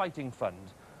political fighting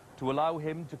fund to allow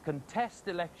him to contest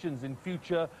elections in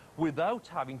future without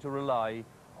having to rely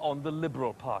on the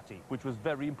Liberal Party, which was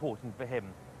very important for him.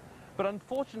 But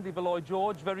unfortunately for Lloyd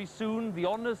George, very soon the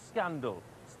honours scandal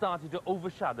started to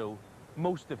overshadow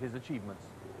most of his achievements.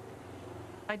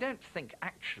 I don't think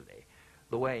actually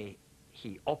the way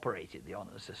he operated the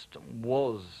honours system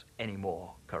was any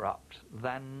more corrupt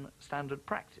than standard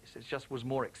practice. It just was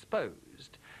more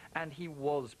exposed, and he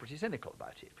was pretty cynical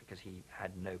about it because he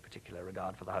had no particular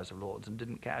regard for the House of Lords and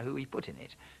didn't care who he put in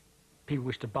it. People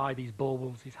wish to buy these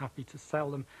baubles, he's happy to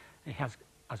sell them. He has,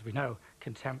 as we know,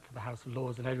 contempt for the House of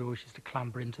Lords, and everyone wishes to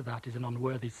clamber into that is an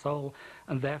unworthy soul,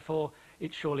 and therefore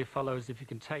it surely follows if you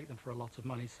can take them for a lot of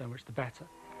money, so much the better.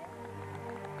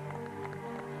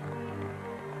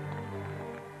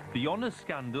 The honours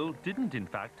scandal didn't in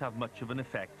fact have much of an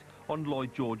effect on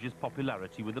Lloyd George's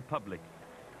popularity with the public,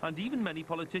 and even many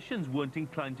politicians weren't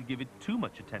inclined to give it too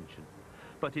much attention.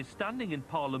 But his standing in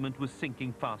Parliament was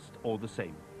sinking fast all the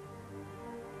same.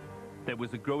 There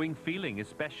was a growing feeling,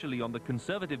 especially on the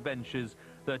Conservative benches,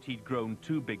 that he'd grown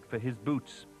too big for his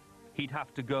boots. He'd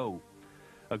have to go.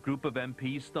 A group of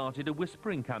MPs started a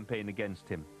whispering campaign against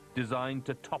him, designed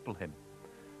to topple him.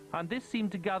 And this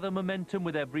seemed to gather momentum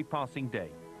with every passing day.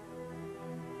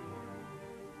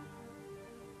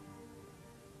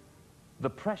 The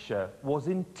pressure was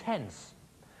intense,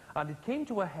 and it came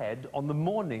to a head on the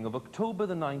morning of October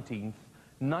the 19th,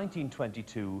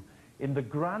 1922, in the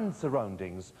grand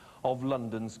surroundings of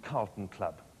London's Carlton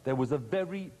Club. There was a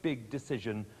very big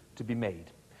decision to be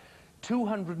made.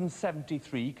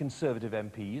 273 Conservative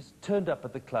MPs turned up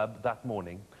at the club that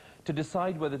morning to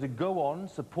decide whether to go on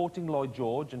supporting Lloyd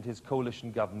George and his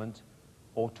coalition government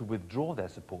or to withdraw their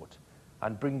support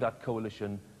and bring that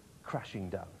coalition crashing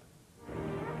down.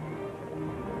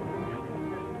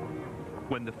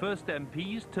 When the first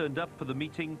MPs turned up for the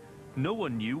meeting, no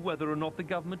one knew whether or not the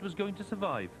government was going to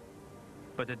survive.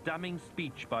 But a damning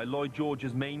speech by Lloyd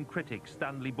George's main critic,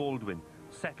 Stanley Baldwin,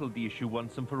 settled the issue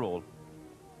once and for all.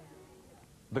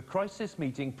 The crisis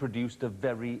meeting produced a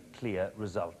very clear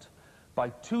result. By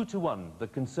 2-1, the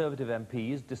Conservative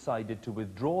MPs decided to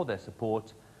withdraw their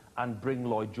support and bring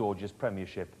Lloyd George's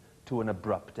premiership to an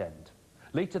abrupt end.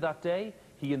 Later that day,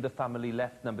 he and the family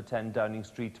left number 10 Downing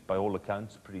Street, by all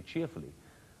accounts, pretty cheerfully.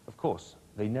 Of course,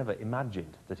 they never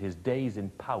imagined that his days in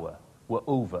power were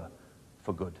over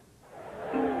for good.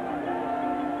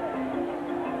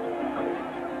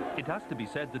 It has to be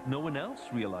said that no one else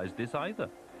realised this either.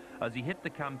 As he hit the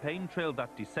campaign trail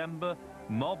that December,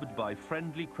 mobbed by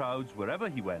friendly crowds wherever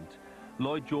he went,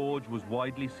 Lloyd George was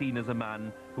widely seen as a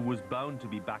man who was bound to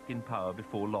be back in power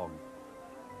before long.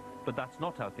 But that's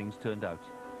not how things turned out.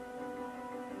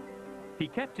 He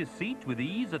kept his seat with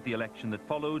ease at the election that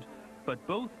followed, but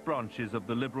both branches of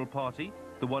the Liberal Party,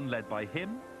 the one led by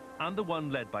him and the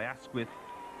one led by Asquith,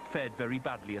 fared very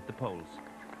badly at the polls.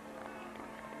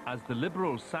 As the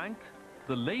Liberals sank,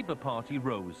 the Labour Party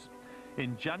rose.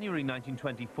 In January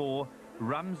 1924,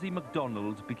 Ramsay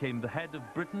MacDonald became the head of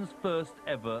Britain's first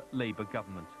ever Labour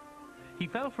government. He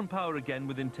fell from power again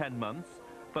within 10 months,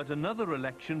 but another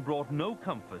election brought no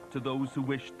comfort to those who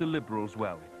wished the Liberals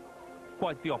well.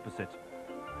 Quite the opposite.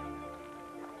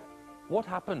 What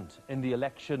happened in the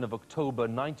election of October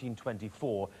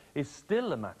 1924 is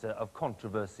still a matter of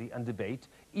controversy and debate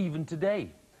even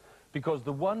today, because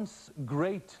the once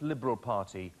great Liberal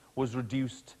Party was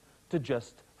reduced to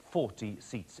just 40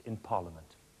 seats in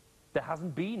Parliament. There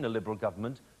hasn't been a Liberal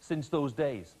government since those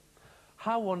days.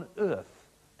 How on earth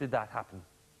did that happen?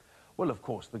 Well, of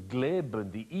course, the glib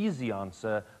and the easy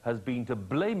answer has been to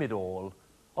blame it all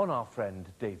on our friend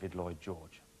David Lloyd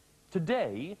George.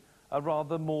 Today, a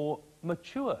rather more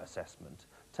mature assessment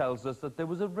tells us that there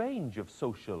was a range of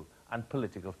social and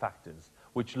political factors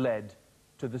which led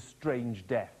to the strange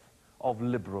death of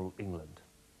liberal England.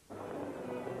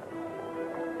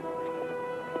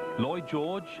 Lloyd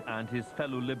George and his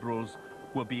fellow Liberals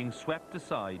were being swept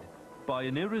aside by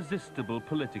an irresistible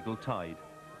political tide.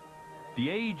 The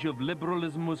age of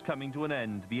liberalism was coming to an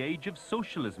end. The age of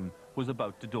socialism was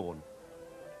about to dawn.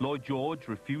 Lloyd George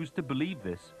refused to believe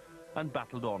this and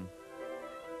battled on.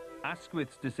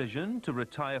 Asquith's decision to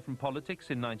retire from politics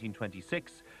in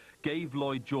 1926 gave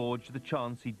Lloyd George the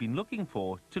chance he'd been looking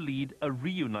for to lead a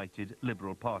reunited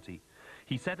Liberal Party.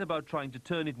 He set about trying to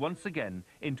turn it once again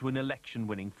into an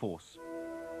election-winning force.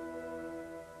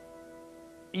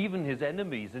 Even his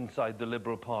enemies inside the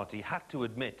Liberal Party had to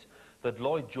admit that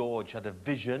Lloyd George had a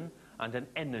vision and an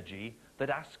energy that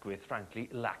Asquith, frankly,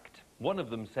 lacked. One of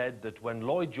them said that when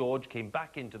Lloyd George came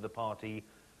back into the party,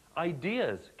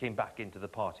 ideas came back into the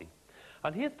party.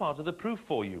 And here's part of the proof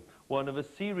for you, one of a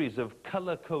series of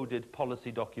colour-coded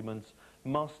policy documents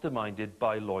masterminded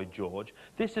by Lloyd George.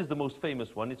 This is the most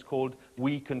famous one. It's called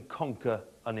We Can Conquer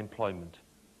Unemployment,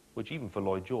 which even for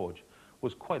Lloyd George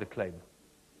was quite a claim.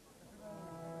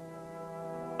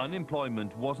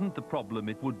 Unemployment wasn't the problem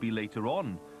it would be later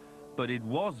on, but it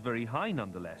was very high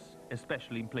nonetheless,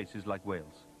 especially in places like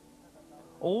Wales.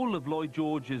 All of Lloyd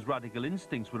George's radical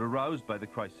instincts were aroused by the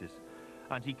crisis,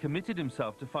 and he committed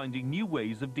himself to finding new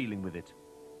ways of dealing with it.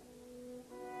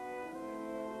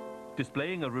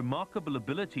 Displaying a remarkable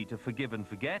ability to forgive and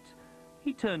forget,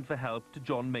 he turned for help to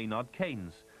John Maynard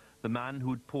Keynes, the man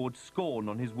who'd poured scorn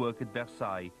on his work at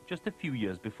Versailles just a few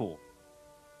years before.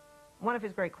 One of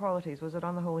his great qualities was that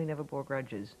on the whole he never bore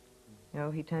grudges. You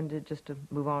know, he tended just to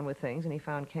move on with things, and he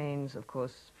found Keynes, of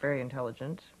course, very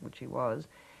intelligent, which he was.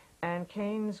 And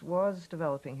Keynes was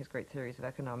developing his great theories of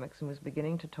economics and was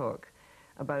beginning to talk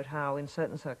about how, in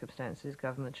certain circumstances,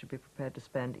 government should be prepared to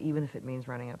spend even if it means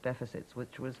running up deficits,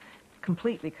 which was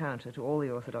completely counter to all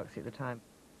the orthodoxy at the time.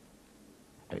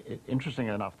 Interesting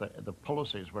enough, the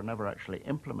policies were never actually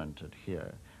implemented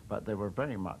here, but they were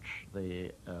very much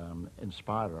the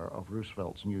inspirer of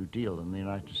Roosevelt's New Deal in the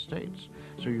United States.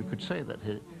 So you could say that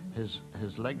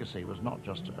his legacy was not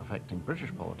just affecting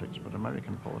British politics, but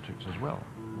American politics as well.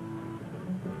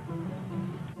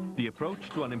 The approach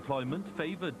to unemployment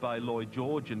favoured by Lloyd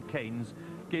George and Keynes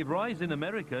gave rise in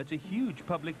America to huge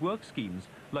public work schemes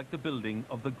like the building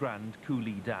of the Grand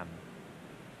Coulee Dam.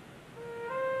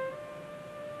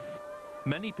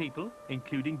 Many people,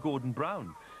 including Gordon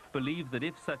Brown, believe that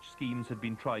if such schemes had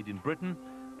been tried in Britain,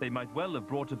 they might well have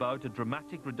brought about a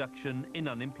dramatic reduction in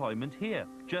unemployment here,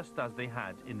 just as they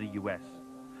had in the US.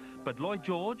 But Lloyd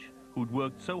George, who'd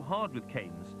worked so hard with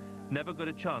Keynes, never got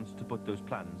a chance to put those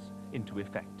plans into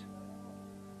effect.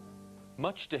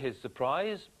 Much to his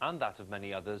surprise, and that of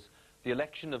many others, the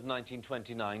election of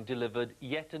 1929 delivered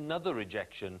yet another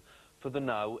rejection for the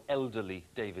now elderly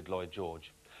David Lloyd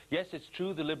George. Yes, it's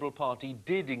true the Liberal Party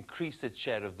did increase its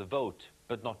share of the vote,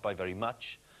 but not by very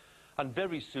much. And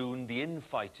very soon the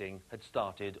infighting had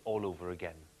started all over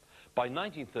again. By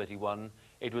 1931,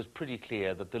 it was pretty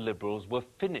clear that the Liberals were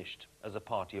finished as a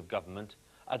party of government,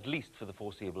 at least for the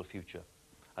foreseeable future.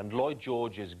 And Lloyd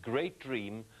George's great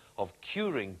dream of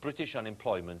curing British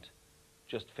unemployment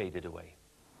just faded away.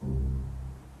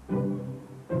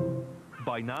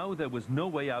 By now, there was no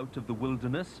way out of the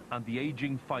wilderness, and the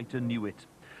aging fighter knew it.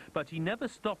 But he never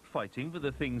stopped fighting for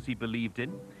the things he believed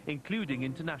in, including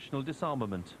international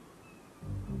disarmament.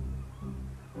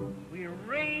 We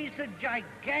raise a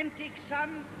gigantic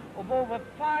sum of over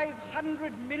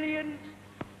 500 million.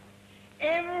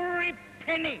 Every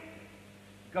penny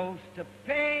goes to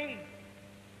pay,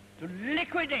 to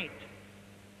liquidate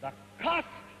the cost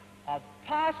of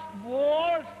past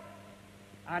wars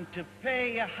and to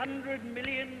pay 100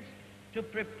 million to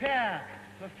prepare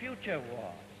for future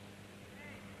wars.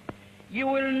 You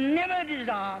will never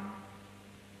disarm,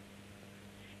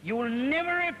 you will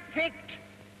never effect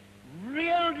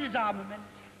real disarmament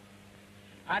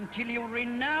until you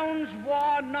renounce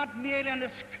war not merely on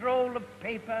a scroll of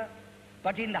paper,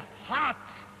 but in the hearts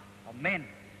of men.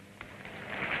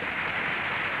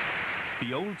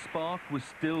 The old spark was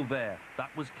still there,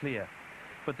 that was clear.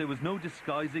 But there was no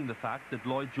disguising the fact that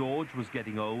Lloyd George was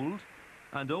getting old,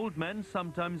 and old men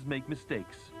sometimes make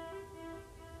mistakes.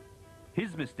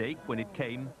 His mistake, when it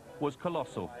came, was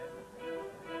colossal.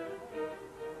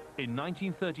 In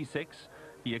 1936,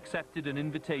 he accepted an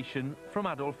invitation from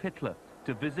Adolf Hitler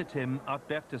to visit him at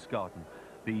Berchtesgaden,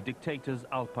 the dictator's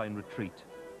alpine retreat.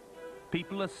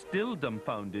 People are still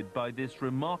dumbfounded by this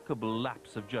remarkable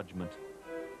lapse of judgment.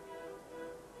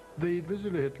 The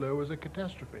visit to Hitler was a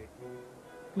catastrophe.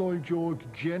 Lloyd George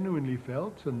genuinely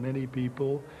felt, and many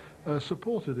people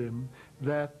supported him,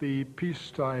 that the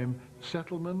peacetime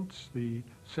settlement, the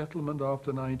settlement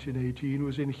after 1918,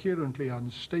 was inherently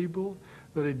unstable,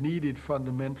 that it needed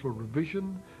fundamental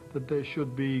revision, that there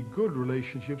should be good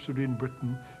relationships between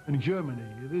Britain and Germany.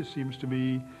 This seems to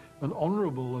be an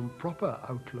honourable and proper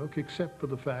outlook, except for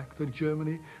the fact that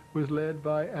Germany was led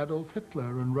by Adolf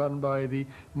Hitler and run by the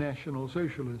National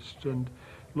Socialists, and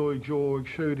Lloyd George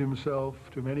showed himself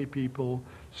to many people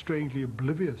strangely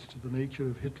oblivious to the nature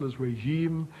of Hitler's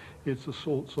regime, its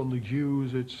assaults on the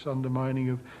Jews, its undermining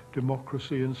of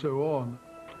democracy, and so on.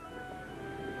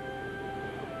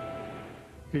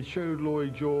 It showed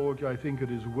Lloyd George, I think, at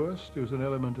his worst. There was an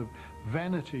element of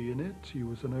vanity in it. He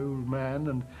was an old man,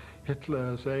 and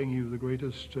Hitler saying he was the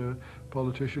greatest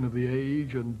politician of the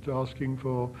age and asking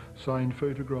for signed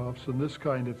photographs and this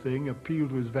kind of thing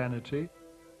appealed to his vanity.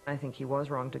 I think he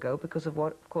was wrong to go because of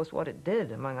what it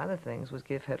did, among other things, was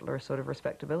give Hitler a sort of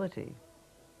respectability.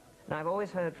 Now, I've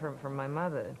always heard from my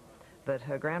mother that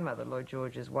her grandmother, Lloyd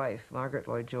George's wife, Margaret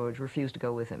Lloyd George, refused to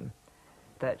go with him.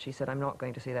 That she said, "I'm not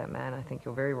going to see that man. I think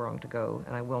you're very wrong to go,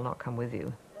 and I will not come with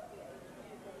you."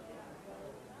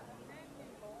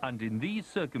 And in these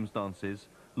circumstances,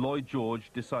 Lloyd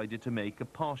George decided to make a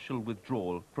partial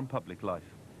withdrawal from public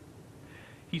life.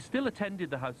 He still attended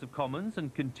the House of Commons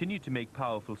and continued to make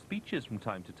powerful speeches from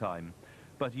time to time,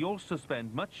 but he also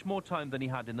spent much more time than he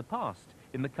had in the past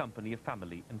in the company of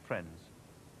family and friends.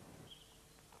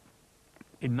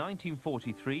 In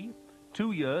 1943,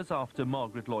 2 years after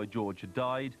Margaret Lloyd George had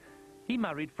died, he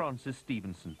married Frances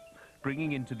Stevenson,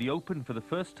 bringing into the open for the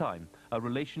first time a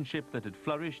relationship that had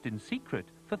flourished in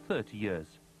secret for 30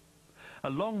 years. A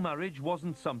long marriage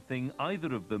wasn't something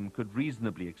either of them could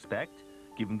reasonably expect,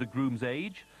 given the groom's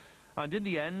age, and in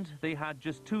the end they had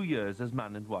just 2 years as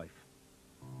man and wife.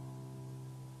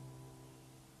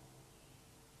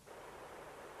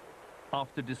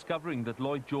 After discovering that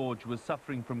Lloyd George was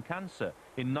suffering from cancer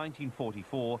in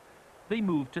 1944, they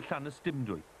moved to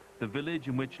Llanystumdwy, the village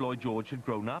in which Lloyd George had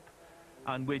grown up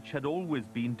and which had always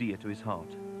been dear to his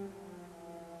heart.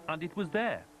 And it was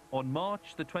there, on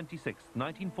March the 26th,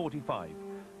 1945,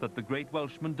 that the great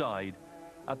Welshman died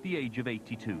at the age of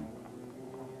 82.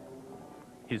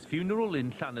 His funeral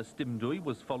in Llanystumdwy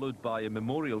was followed by a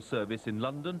memorial service in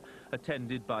London,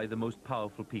 attended by the most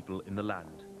powerful people in the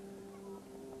land.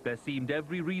 There seemed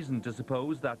every reason to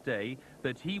suppose that day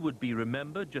that he would be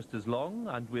remembered just as long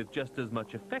and with just as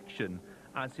much affection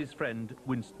as his friend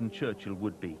Winston Churchill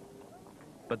would be.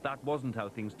 But that wasn't how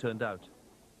things turned out.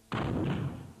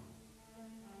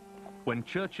 When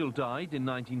Churchill died in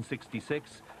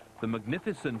 1966, the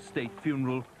magnificent state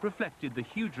funeral reflected the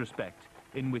huge respect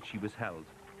in which he was held.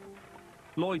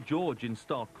 Lloyd George, in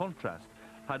stark contrast,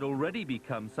 had already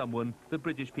become someone the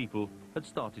British people had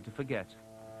started to forget.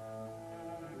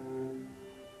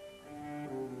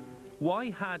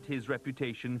 Why had his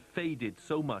reputation faded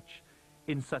so much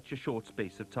in such a short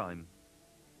space of time.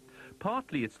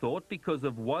 Partly, it's thought, because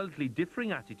of wildly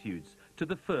differing attitudes to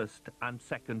the First and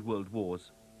Second World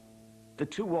Wars. The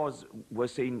two wars were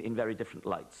seen in very different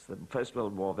lights. The First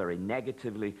World War very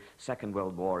negatively, Second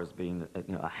World War has been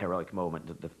a heroic moment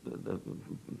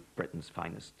at Britain's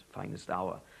finest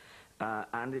hour.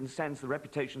 And in a sense, the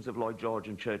reputations of Lloyd George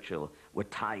and Churchill were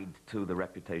tied to the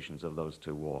reputations of those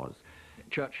two wars.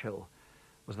 Churchill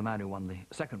was the man who won the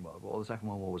Second World War. The Second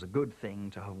World War was a good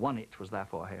thing. To have won it was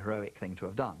therefore a heroic thing to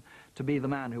have done. To be the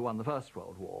man who won the First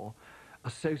World War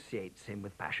associates him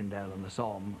with Passchendaele and the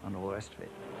Somme and all the rest of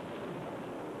it.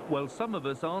 Well, some of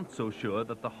us aren't so sure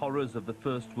that the horrors of the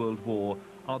First World War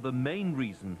are the main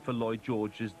reason for Lloyd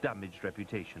George's damaged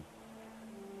reputation.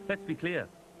 Let's be clear,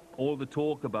 all the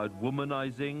talk about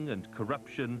womanizing and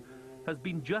corruption has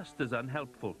been just as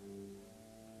unhelpful.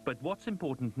 But what's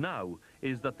important now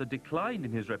is that the decline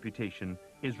in his reputation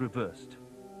is reversed.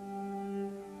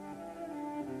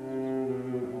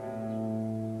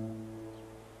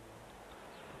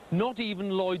 Not even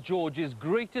Lloyd George's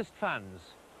greatest fans,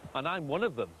 and I'm one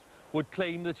of them, would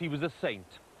claim that he was a saint.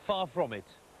 Far from it.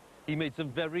 He made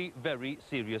some very, very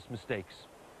serious mistakes.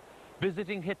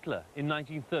 Visiting Hitler in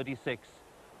 1936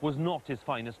 was not his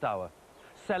finest hour.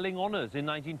 Selling honours in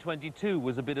 1922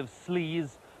 was a bit of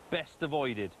sleaze best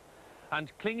avoided.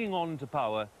 And clinging on to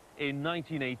power in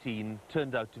 1918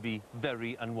 turned out to be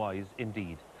very unwise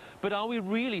indeed. But are we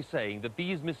really saying that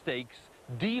these mistakes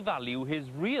devalue his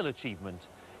real achievement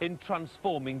in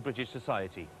transforming British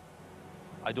society?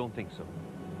 I don't think so.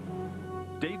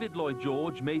 David Lloyd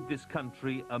George made this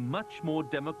country a much more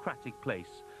democratic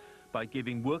place by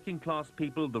giving working class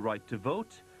people the right to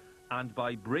vote and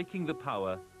by breaking the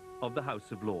power of the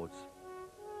House of Lords.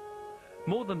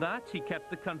 More than that, he kept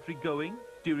the country going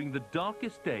during the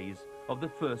darkest days of the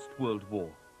First World War.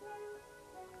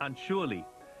 And surely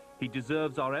he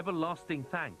deserves our everlasting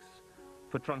thanks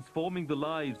for transforming the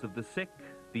lives of the sick,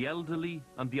 the elderly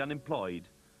and the unemployed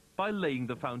by laying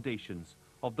the foundations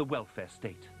of the welfare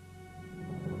state.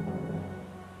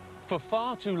 For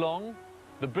far too long,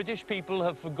 the British people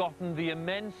have forgotten the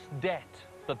immense debt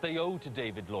that they owe to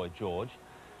David Lloyd George.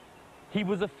 He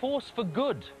was a force for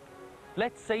good,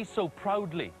 let's say so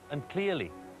proudly and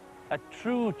clearly, a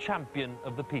true champion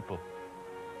of the people.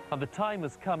 And the time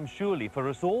has come surely for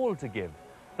us all to give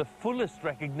the fullest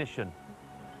recognition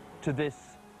to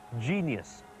this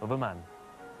genius of a man.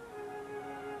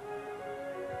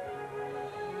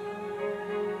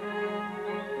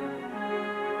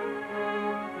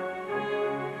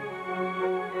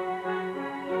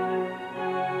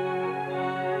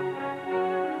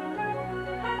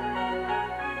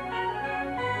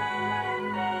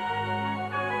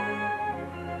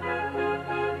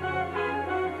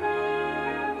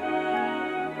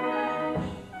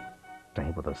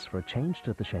 Stay with us for a change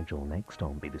to the schedule next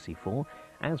on BBC 4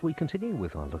 as we continue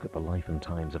with our look at the life and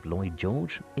times of Lloyd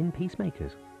George in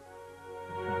Peacemakers.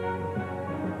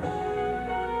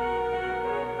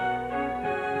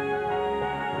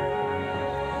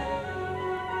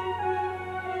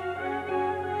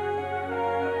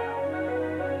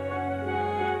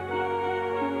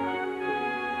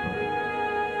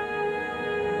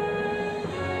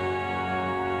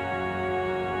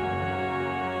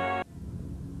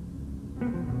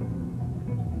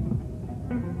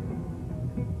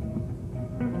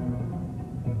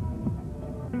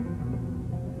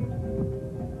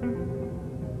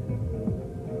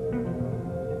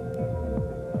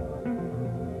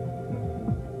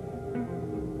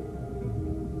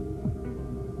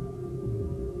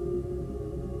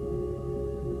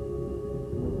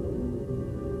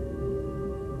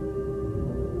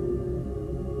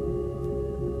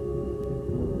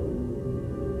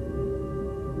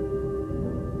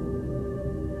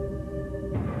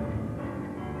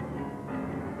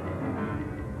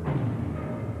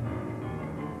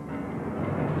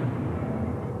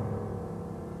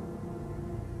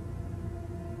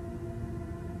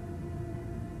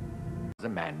 A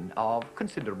man of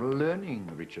considerable learning,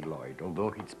 Richard Lloyd.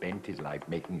 Although he'd spent his life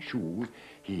making shoes,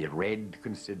 he read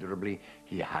considerably,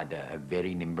 he had a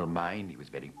very nimble mind, he was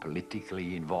very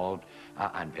politically involved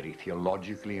and very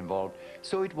theologically involved.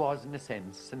 So it was, in a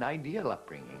sense, an ideal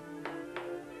upbringing.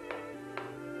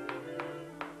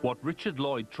 What Richard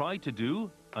Lloyd tried to do,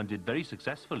 and did very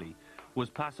successfully, was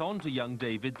pass on to young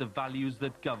David the values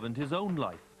that governed his own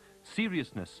life: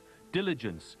 seriousness,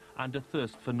 diligence, and a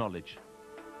thirst for knowledge.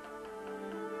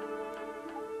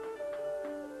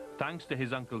 Thanks to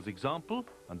his uncle's example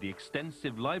and the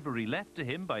extensive library left to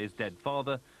him by his dead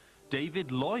father,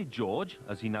 David Lloyd George,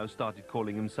 as he now started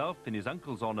calling himself in his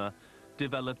uncle's honour,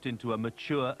 developed into a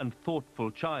mature and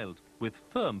thoughtful child. with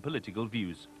firm political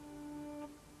views.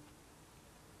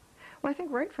 Well, I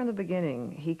think right from the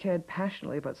beginning, he cared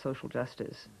passionately about social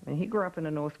justice. I mean, he grew up in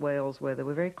a North Wales where there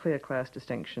were very clear class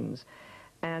distinctions,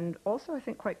 and also, I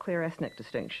think, quite clear ethnic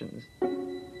distinctions.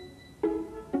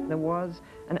 There was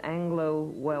an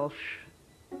Anglo-Welsh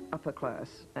upper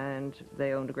class, and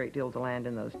they owned a great deal of the land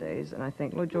in those days, and I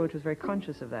think Lloyd George was very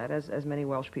conscious of that, as many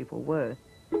Welsh people were.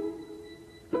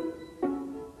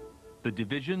 The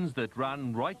divisions that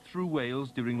ran right through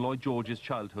Wales during Lloyd George's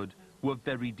childhood were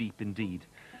very deep indeed,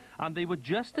 and they were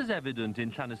just as evident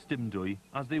in Llanystumdwy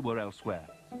as they were elsewhere.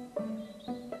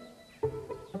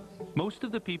 Most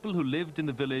of the people who lived in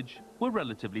the village were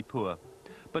relatively poor,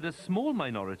 but a small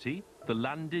minority, the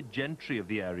landed gentry of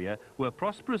the area, were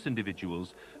prosperous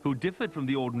individuals who differed from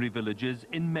the ordinary villagers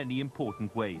in many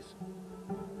important ways.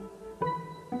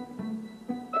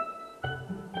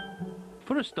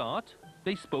 For a start,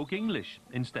 they spoke English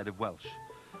instead of Welsh.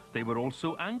 They were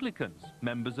also Anglicans,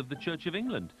 members of the Church of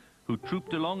England, who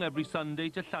trooped along every Sunday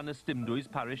to Llanystumdwy's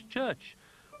parish church,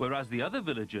 whereas the other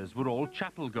villagers were all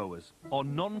chapel-goers, or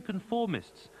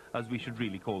nonconformists, as we should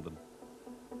really call them.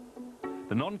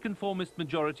 The nonconformist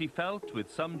majority felt,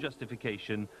 with some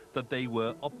justification, that they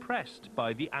were oppressed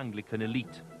by the Anglican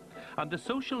elite. And the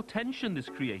social tension this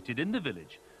created in the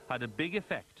village had a big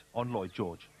effect on Lloyd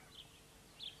George.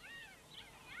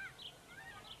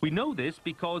 We know this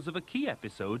because of a key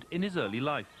episode in his early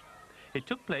life. It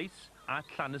took place at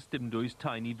Llanystumdwy's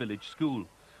tiny village school,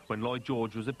 when Lloyd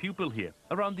George was a pupil here,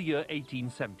 around the year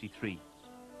 1873.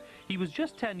 He was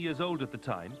just 10 years old at the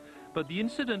time, but the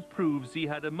incident proves he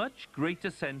had a much greater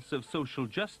sense of social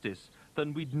justice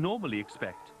than we'd normally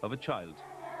expect of a child.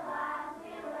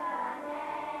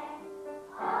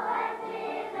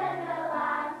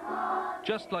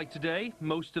 Just like today,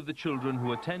 most of the children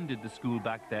who attended the school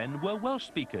back then were Welsh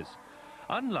speakers.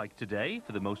 Unlike today,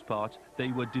 for the most part,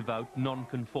 they were devout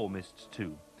nonconformists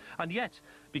too. And yet,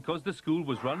 because the school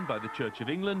was run by the Church of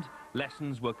England,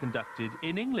 lessons were conducted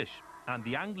in English, and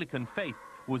the Anglican faith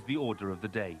was the order of the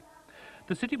day.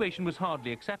 The situation was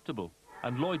hardly acceptable,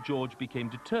 and Lloyd George became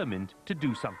determined to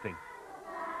do something.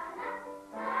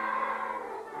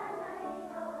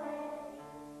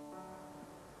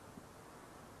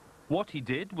 What he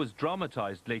did was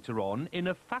dramatised later on in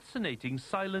a fascinating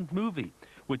silent movie,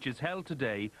 which is held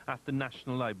today at the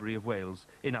National Library of Wales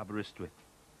in Aberystwyth.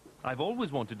 I've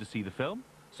always wanted to see the film,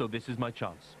 so this is my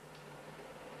chance.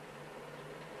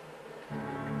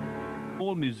 A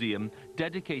small museum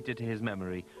dedicated to his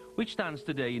memory, which stands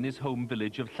today in his home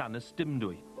village of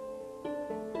Llanystumdwy.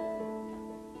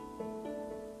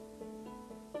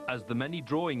 As the many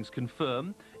drawings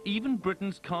confirm, even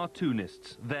Britain's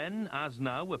cartoonists, then as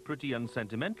now a pretty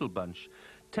unsentimental bunch,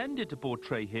 tended to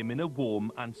portray him in a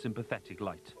warm and sympathetic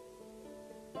light.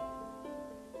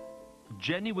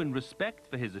 Genuine respect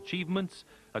for his achievements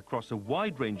across a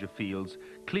wide range of fields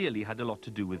clearly had a lot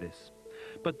to do with this.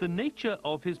 But the nature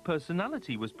of his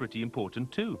personality was pretty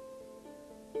important too.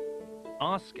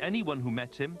 Ask anyone who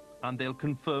met him, and they'll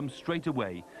confirm straight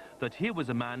away that here was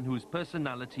a man whose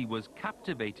personality was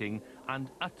captivating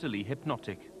and utterly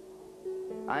hypnotic.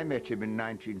 I met him in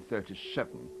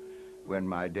 1937 when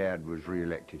my dad was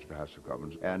re-elected to the House of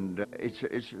Commons, and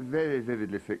it's very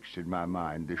vividly fixed in my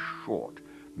mind, this short,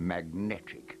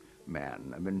 magnetic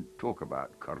man. I mean, talk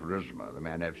about charisma. The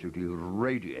man absolutely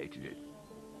radiated it.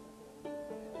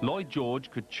 Lloyd George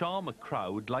could charm a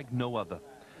crowd like no other.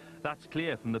 That's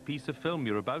clear from the piece of film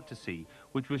you're about to see,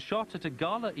 which was shot at a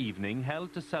gala evening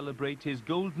held to celebrate his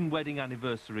golden wedding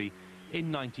anniversary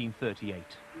in 1938.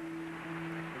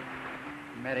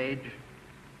 Married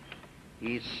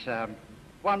is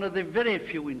one of the very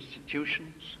few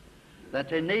institutions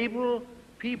that enable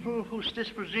people whose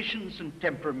dispositions and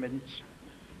temperaments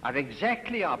are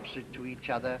exactly opposite to each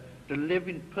other to live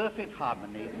in perfect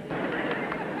harmony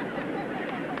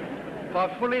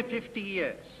for fully 50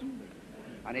 years.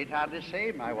 And it's hard to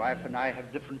say, my wife and I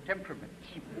have different temperaments.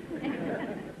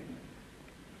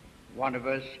 One of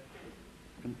us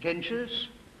contentious,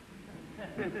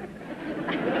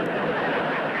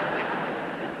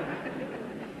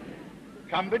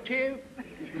 combative,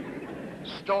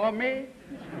 stormy.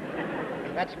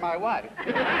 That's my wife.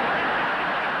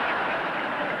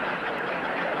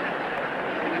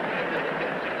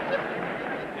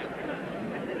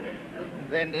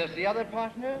 Then there's the other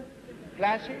partner,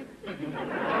 classy,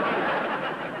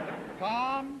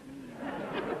 calm,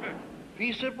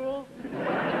 peaceable,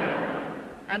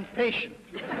 and patient.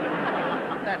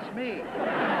 That's me.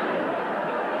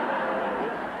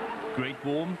 Great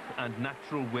warmth and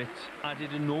natural wit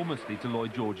added enormously to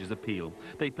Lloyd George's appeal.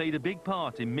 They played a big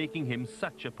part in making him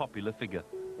such a popular figure.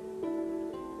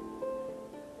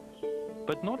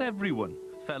 But not everyone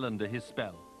fell under his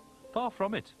spell. Far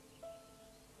from it.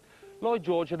 Lloyd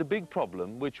George had a big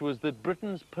problem, which was that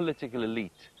Britain's political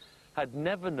elite had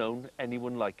never known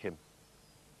anyone like him.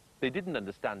 They didn't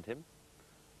understand him,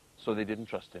 so they didn't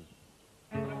trust him.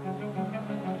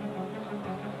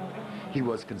 He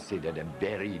was considered a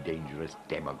very dangerous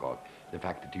demagogue. The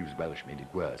fact that he was Welsh made it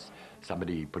worse.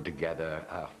 Somebody put together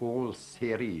a whole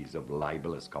series of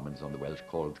libelous comments on the Welsh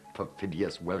called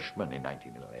Perfidious Welshmen in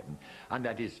 1911,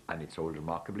 and it sold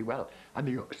remarkably well. And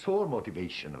the sole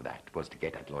motivation of that was to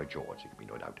get at Lloyd George, there can be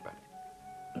no doubt about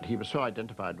it. He was so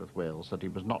identified with Wales that he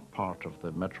was not part of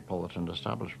the metropolitan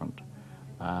establishment.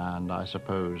 And I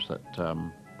suppose that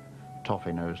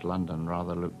toffee-nosed London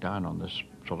rather looked down on this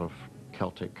sort of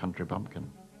Celtic country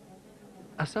bumpkin.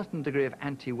 A certain degree of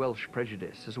anti-Welsh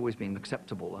prejudice has always been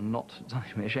acceptable and not something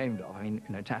to be ashamed of. I mean,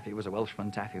 you know, Taffy was a Welshman,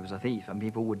 Taffy was a thief, and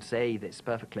people would say this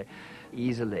perfectly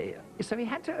easily. So he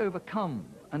had to overcome,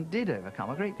 and did overcome,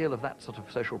 a great deal of that sort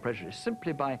of social prejudice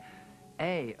simply by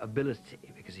A, ability,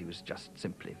 because he was just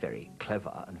simply very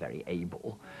clever and very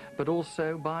able, but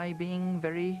also by being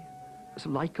very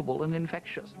likeable and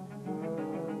infectious.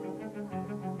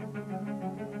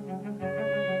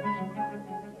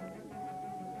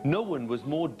 No one was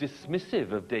more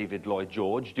dismissive of David Lloyd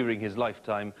George during his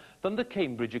lifetime than the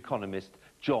Cambridge economist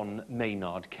John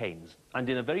Maynard Keynes. And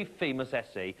in a very famous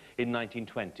essay in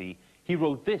 1920, he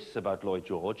wrote this about Lloyd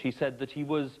George. He said that he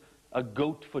was a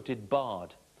goat-footed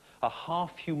bard, a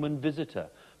half-human visitor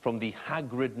from the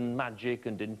hag-ridden magic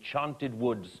and enchanted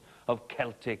woods of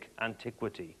Celtic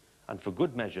antiquity. And for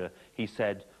good measure, he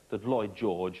said that Lloyd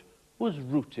George was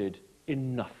rooted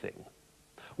in nothing.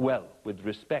 Well, with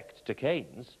respect to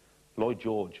Keynes, Lloyd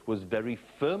George was very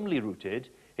firmly rooted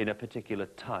in a particular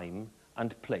time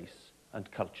and place and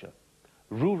culture.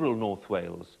 Rural North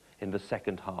Wales in the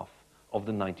second half of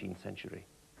the 19th century.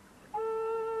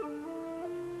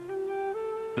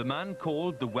 The man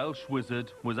called the Welsh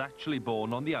Wizard was actually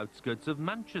born on the outskirts of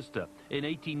Manchester in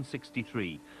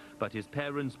 1863, but his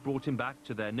parents brought him back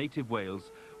to their native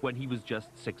Wales when he was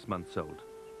just 6 months old.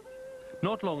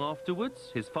 Not long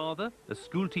afterwards, his father, a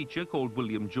schoolteacher called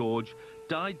William George,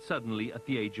 died suddenly at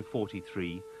the age of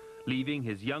 43, leaving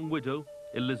his young widow,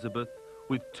 Elizabeth,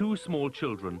 with 2 small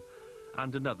children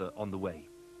and another on the way.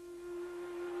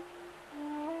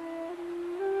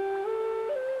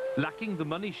 Lacking the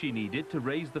money she needed to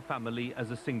raise the family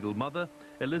as a single mother,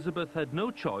 Elizabeth had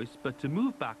no choice but to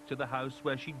move back to the house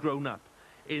where she'd grown up,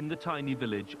 in the tiny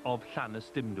village of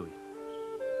Llanystumdwy.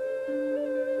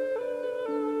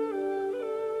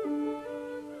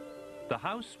 The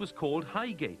house was called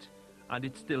Highgate, and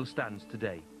it still stands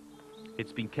today.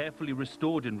 It's been carefully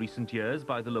restored in recent years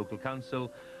by the local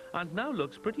council, and now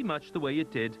looks pretty much the way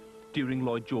it did during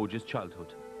Lloyd George's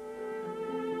childhood.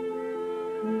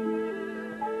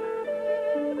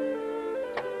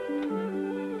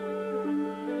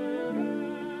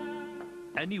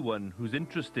 Anyone who's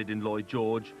interested in Lloyd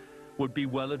George would be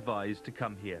well advised to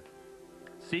come here.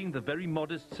 Seeing the very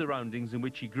modest surroundings in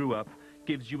which he grew up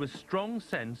gives you a strong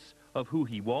sense of who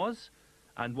he was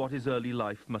and what his early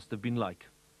life must have been like.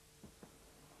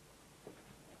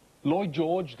 Lloyd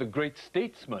George, the great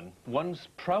statesman, once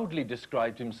proudly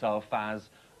described himself as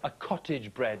a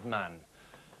cottage-bred man.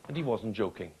 And he wasn't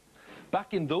joking.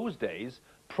 Back in those days,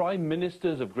 prime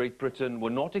ministers of Great Britain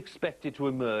were not expected to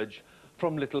emerge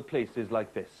from little places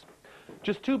like this.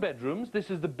 Just 2 bedrooms, this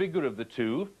is the bigger of the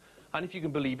 2, and if you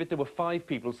can believe it, there were 5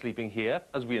 people sleeping here,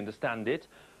 as we understand it.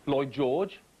 Lloyd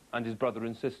George and his brother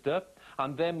and sister,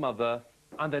 and their mother,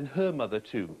 and then her mother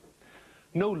too.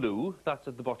 No loo, that's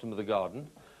at the bottom of the garden,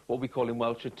 what we call in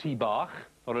Welsh a tŷ bach,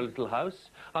 or a little house,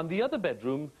 and the other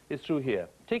bedroom is through here.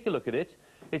 Take a look at it.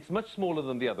 It's much smaller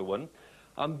than the other one,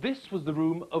 and this was the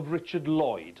room of Richard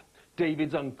Lloyd,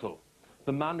 David's uncle,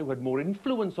 the man who had more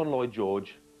influence on Lloyd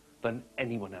George than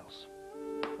anyone else.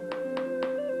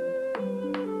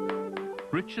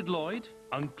 Richard Lloyd,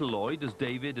 Uncle Lloyd, as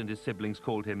David and his siblings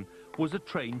called him, was a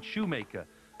trained shoemaker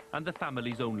and the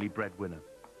family's only breadwinner.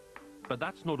 But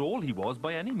that's not all he was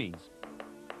by any means.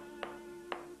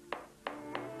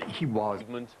 He was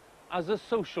as a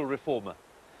social reformer.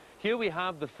 Here we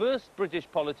have the first British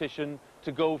politician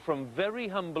to go from very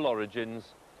humble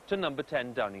origins to number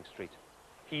 10 Downing Street.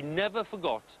 He never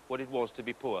forgot what it was to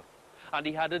be poor, and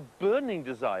he had a burning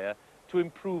desire to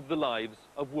improve the lives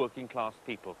of working-class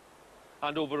people.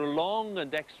 And over a long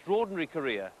and extraordinary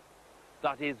career,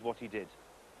 that is what he did.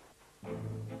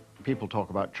 People talk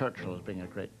about Churchill as being a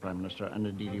great Prime Minister, and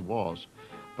indeed he was,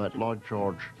 but Lloyd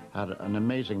George had an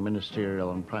amazing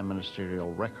ministerial and prime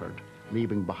ministerial record,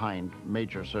 leaving behind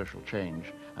major social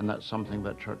change, and that's something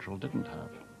that Churchill didn't have.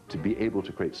 to be able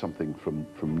to create something from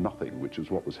nothing, which is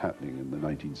what was happening in the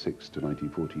 1906 to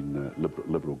 1914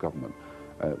 Liberal government,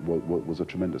 was a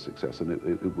tremendous success, and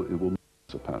it will not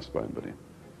surpass by anybody.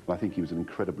 I think he was an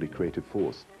incredibly creative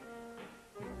force.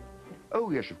 Oh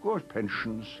yes, of course,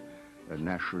 pensions,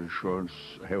 national insurance,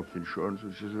 health insurance,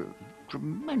 which is a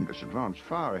tremendous advance,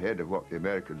 far ahead of what the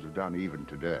Americans have done even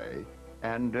today.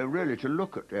 And really, to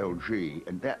look at LG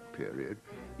in that period,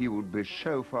 he would be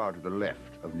so far to the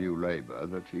left of New Labour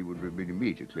that he would have been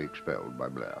immediately expelled by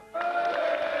Blair.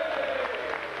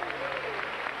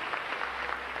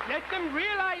 Let them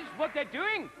realize what they're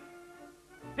doing.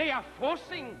 They are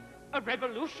forcing a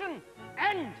revolution,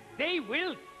 and they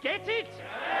will get it.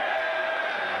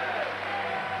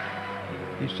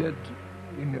 He said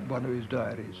in one of his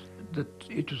diaries that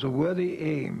it was a worthy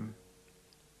aim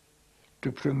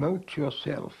to promote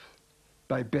yourself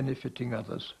by benefiting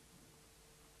others.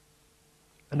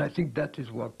 And I think that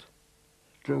is what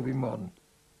drove him on.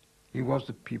 He was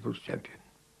the people's champion.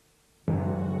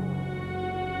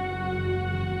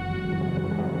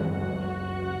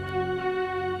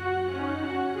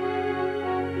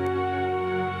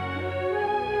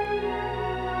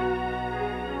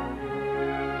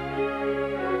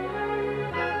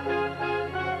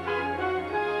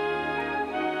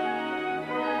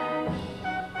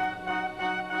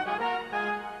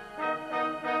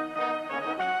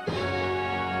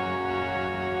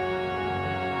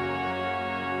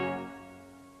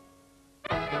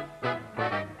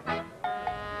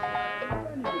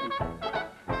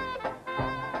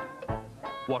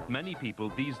 What many people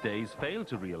these days fail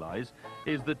to realize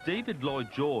is that David Lloyd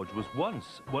George was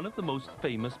once one of the most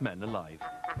famous men alive.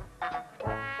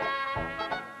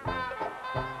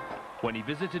 When he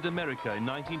visited America in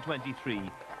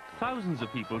 1923, thousands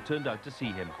of people turned out to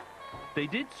see him. They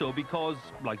did so because,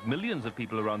 like millions of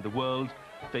people around the world,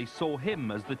 they saw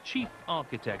him as the chief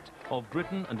architect of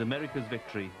Britain and America's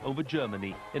victory over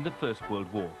Germany in the First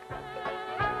World War.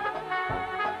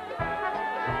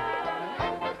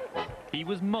 He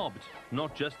was mobbed,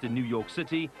 not just in New York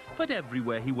City, but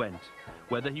everywhere he went,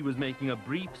 whether he was making a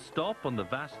brief stop on the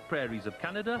vast prairies of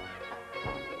Canada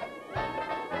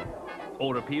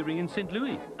or appearing in St.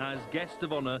 Louis as guest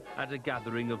of honor at a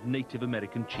gathering of Native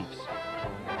American chiefs.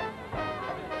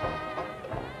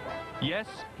 Yes,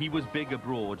 he was big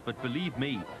abroad, but believe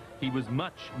me, he was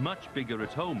much, much bigger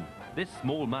at home. This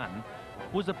small man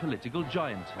was a political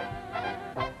giant.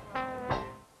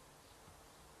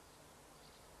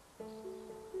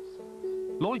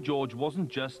 Lloyd George wasn't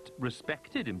just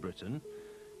respected in Britain,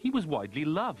 he was widely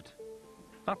loved.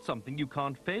 That's something you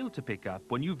can't fail to pick up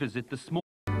when you visit the small...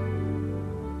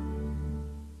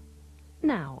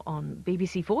 Now on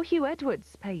BBC4, Hugh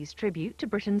Edwards pays tribute to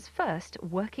Britain's first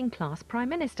working-class Prime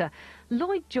Minister,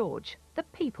 Lloyd George, the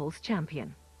people's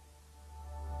champion.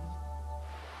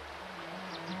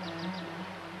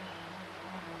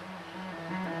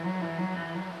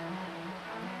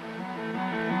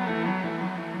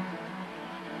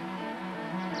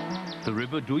 The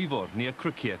River Dwyfor near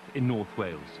Criccieth in North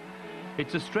Wales.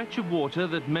 It's a stretch of water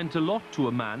that meant a lot to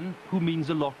a man who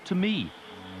means a lot to me,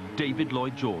 David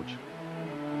Lloyd George.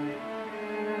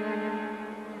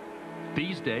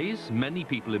 These days, many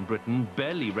people in Britain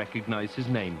barely recognise his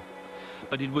name,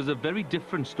 but it was a very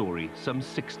different story some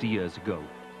 60 years ago.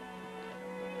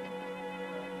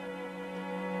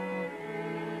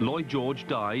 Lloyd George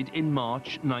died in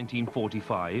March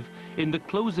 1945 in the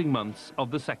closing months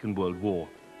of the Second World War.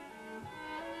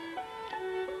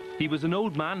 He was an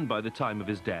old man by the time of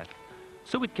his death,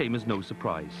 so it came as no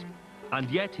surprise. And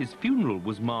yet his funeral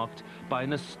was marked by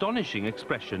an astonishing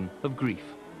expression of grief.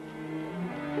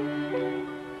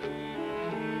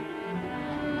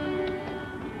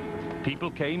 People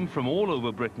came from all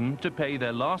over Britain to pay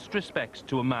their last respects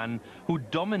to a man who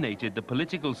dominated the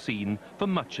political scene for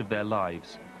much of their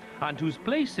lives, and whose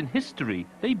place in history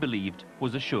they believed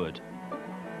was assured.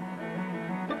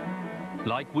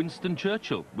 Like Winston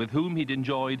Churchill, with whom he'd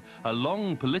enjoyed a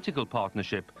long political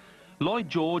partnership, Lloyd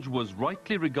George was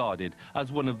rightly regarded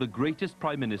as one of the greatest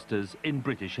prime ministers in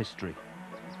British history.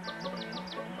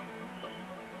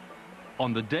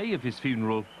 On the day of his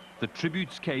funeral, the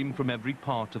tributes came from every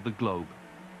part of the globe.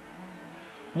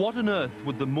 What on earth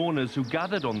would the mourners who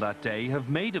gathered on that day have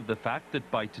made of the fact that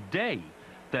by today,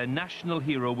 their national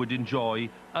hero would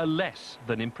enjoy a less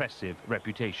than impressive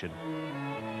reputation?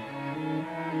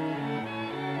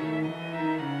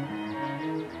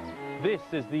 This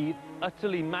is the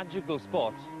utterly magical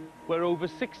spot where over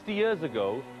 60 years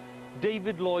ago,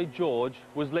 David Lloyd George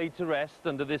was laid to rest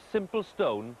under this simple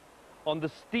stone on the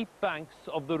steep banks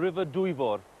of the River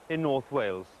Dwyfor in North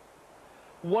Wales.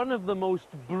 one of the most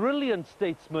brilliant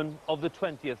statesmen of the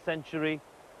 20th century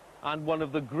and one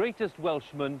of the greatest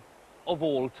Welshmen of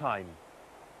all time.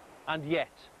 And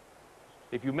yet,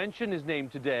 if you mention his name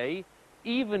today,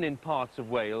 even in parts of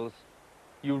Wales,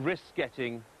 you risk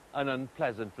getting an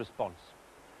unpleasant response.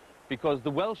 Because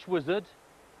the Welsh wizard,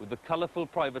 with the colourful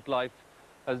private life,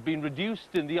 has been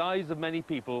reduced in the eyes of many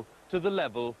people to the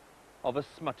level of a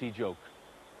smutty joke.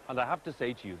 And I have to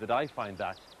say to you that I find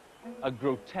that a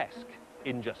grotesque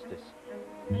injustice.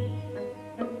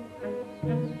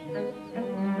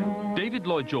 David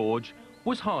Lloyd George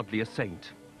was hardly a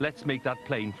saint. Let's make that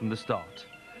plain from the start.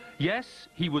 Yes,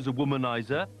 he was a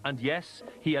womanizer, and yes,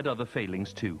 he had other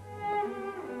failings too.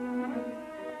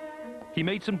 He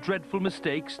made some dreadful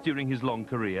mistakes during his long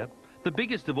career. The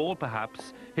biggest of all,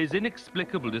 perhaps, his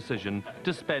inexplicable decision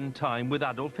to spend time with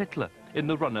Adolf Hitler in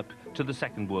the run-up to the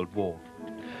Second World War.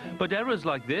 But errors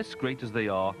like this, great as they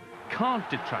are, can't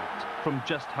detract from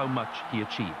just how much he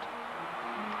achieved.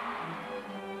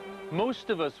 Most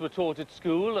of us were taught at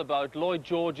school about Lloyd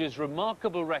George's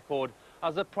remarkable record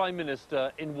as a Prime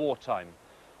Minister in wartime.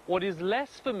 What is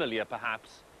less familiar,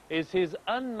 perhaps, is his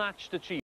unmatched achievement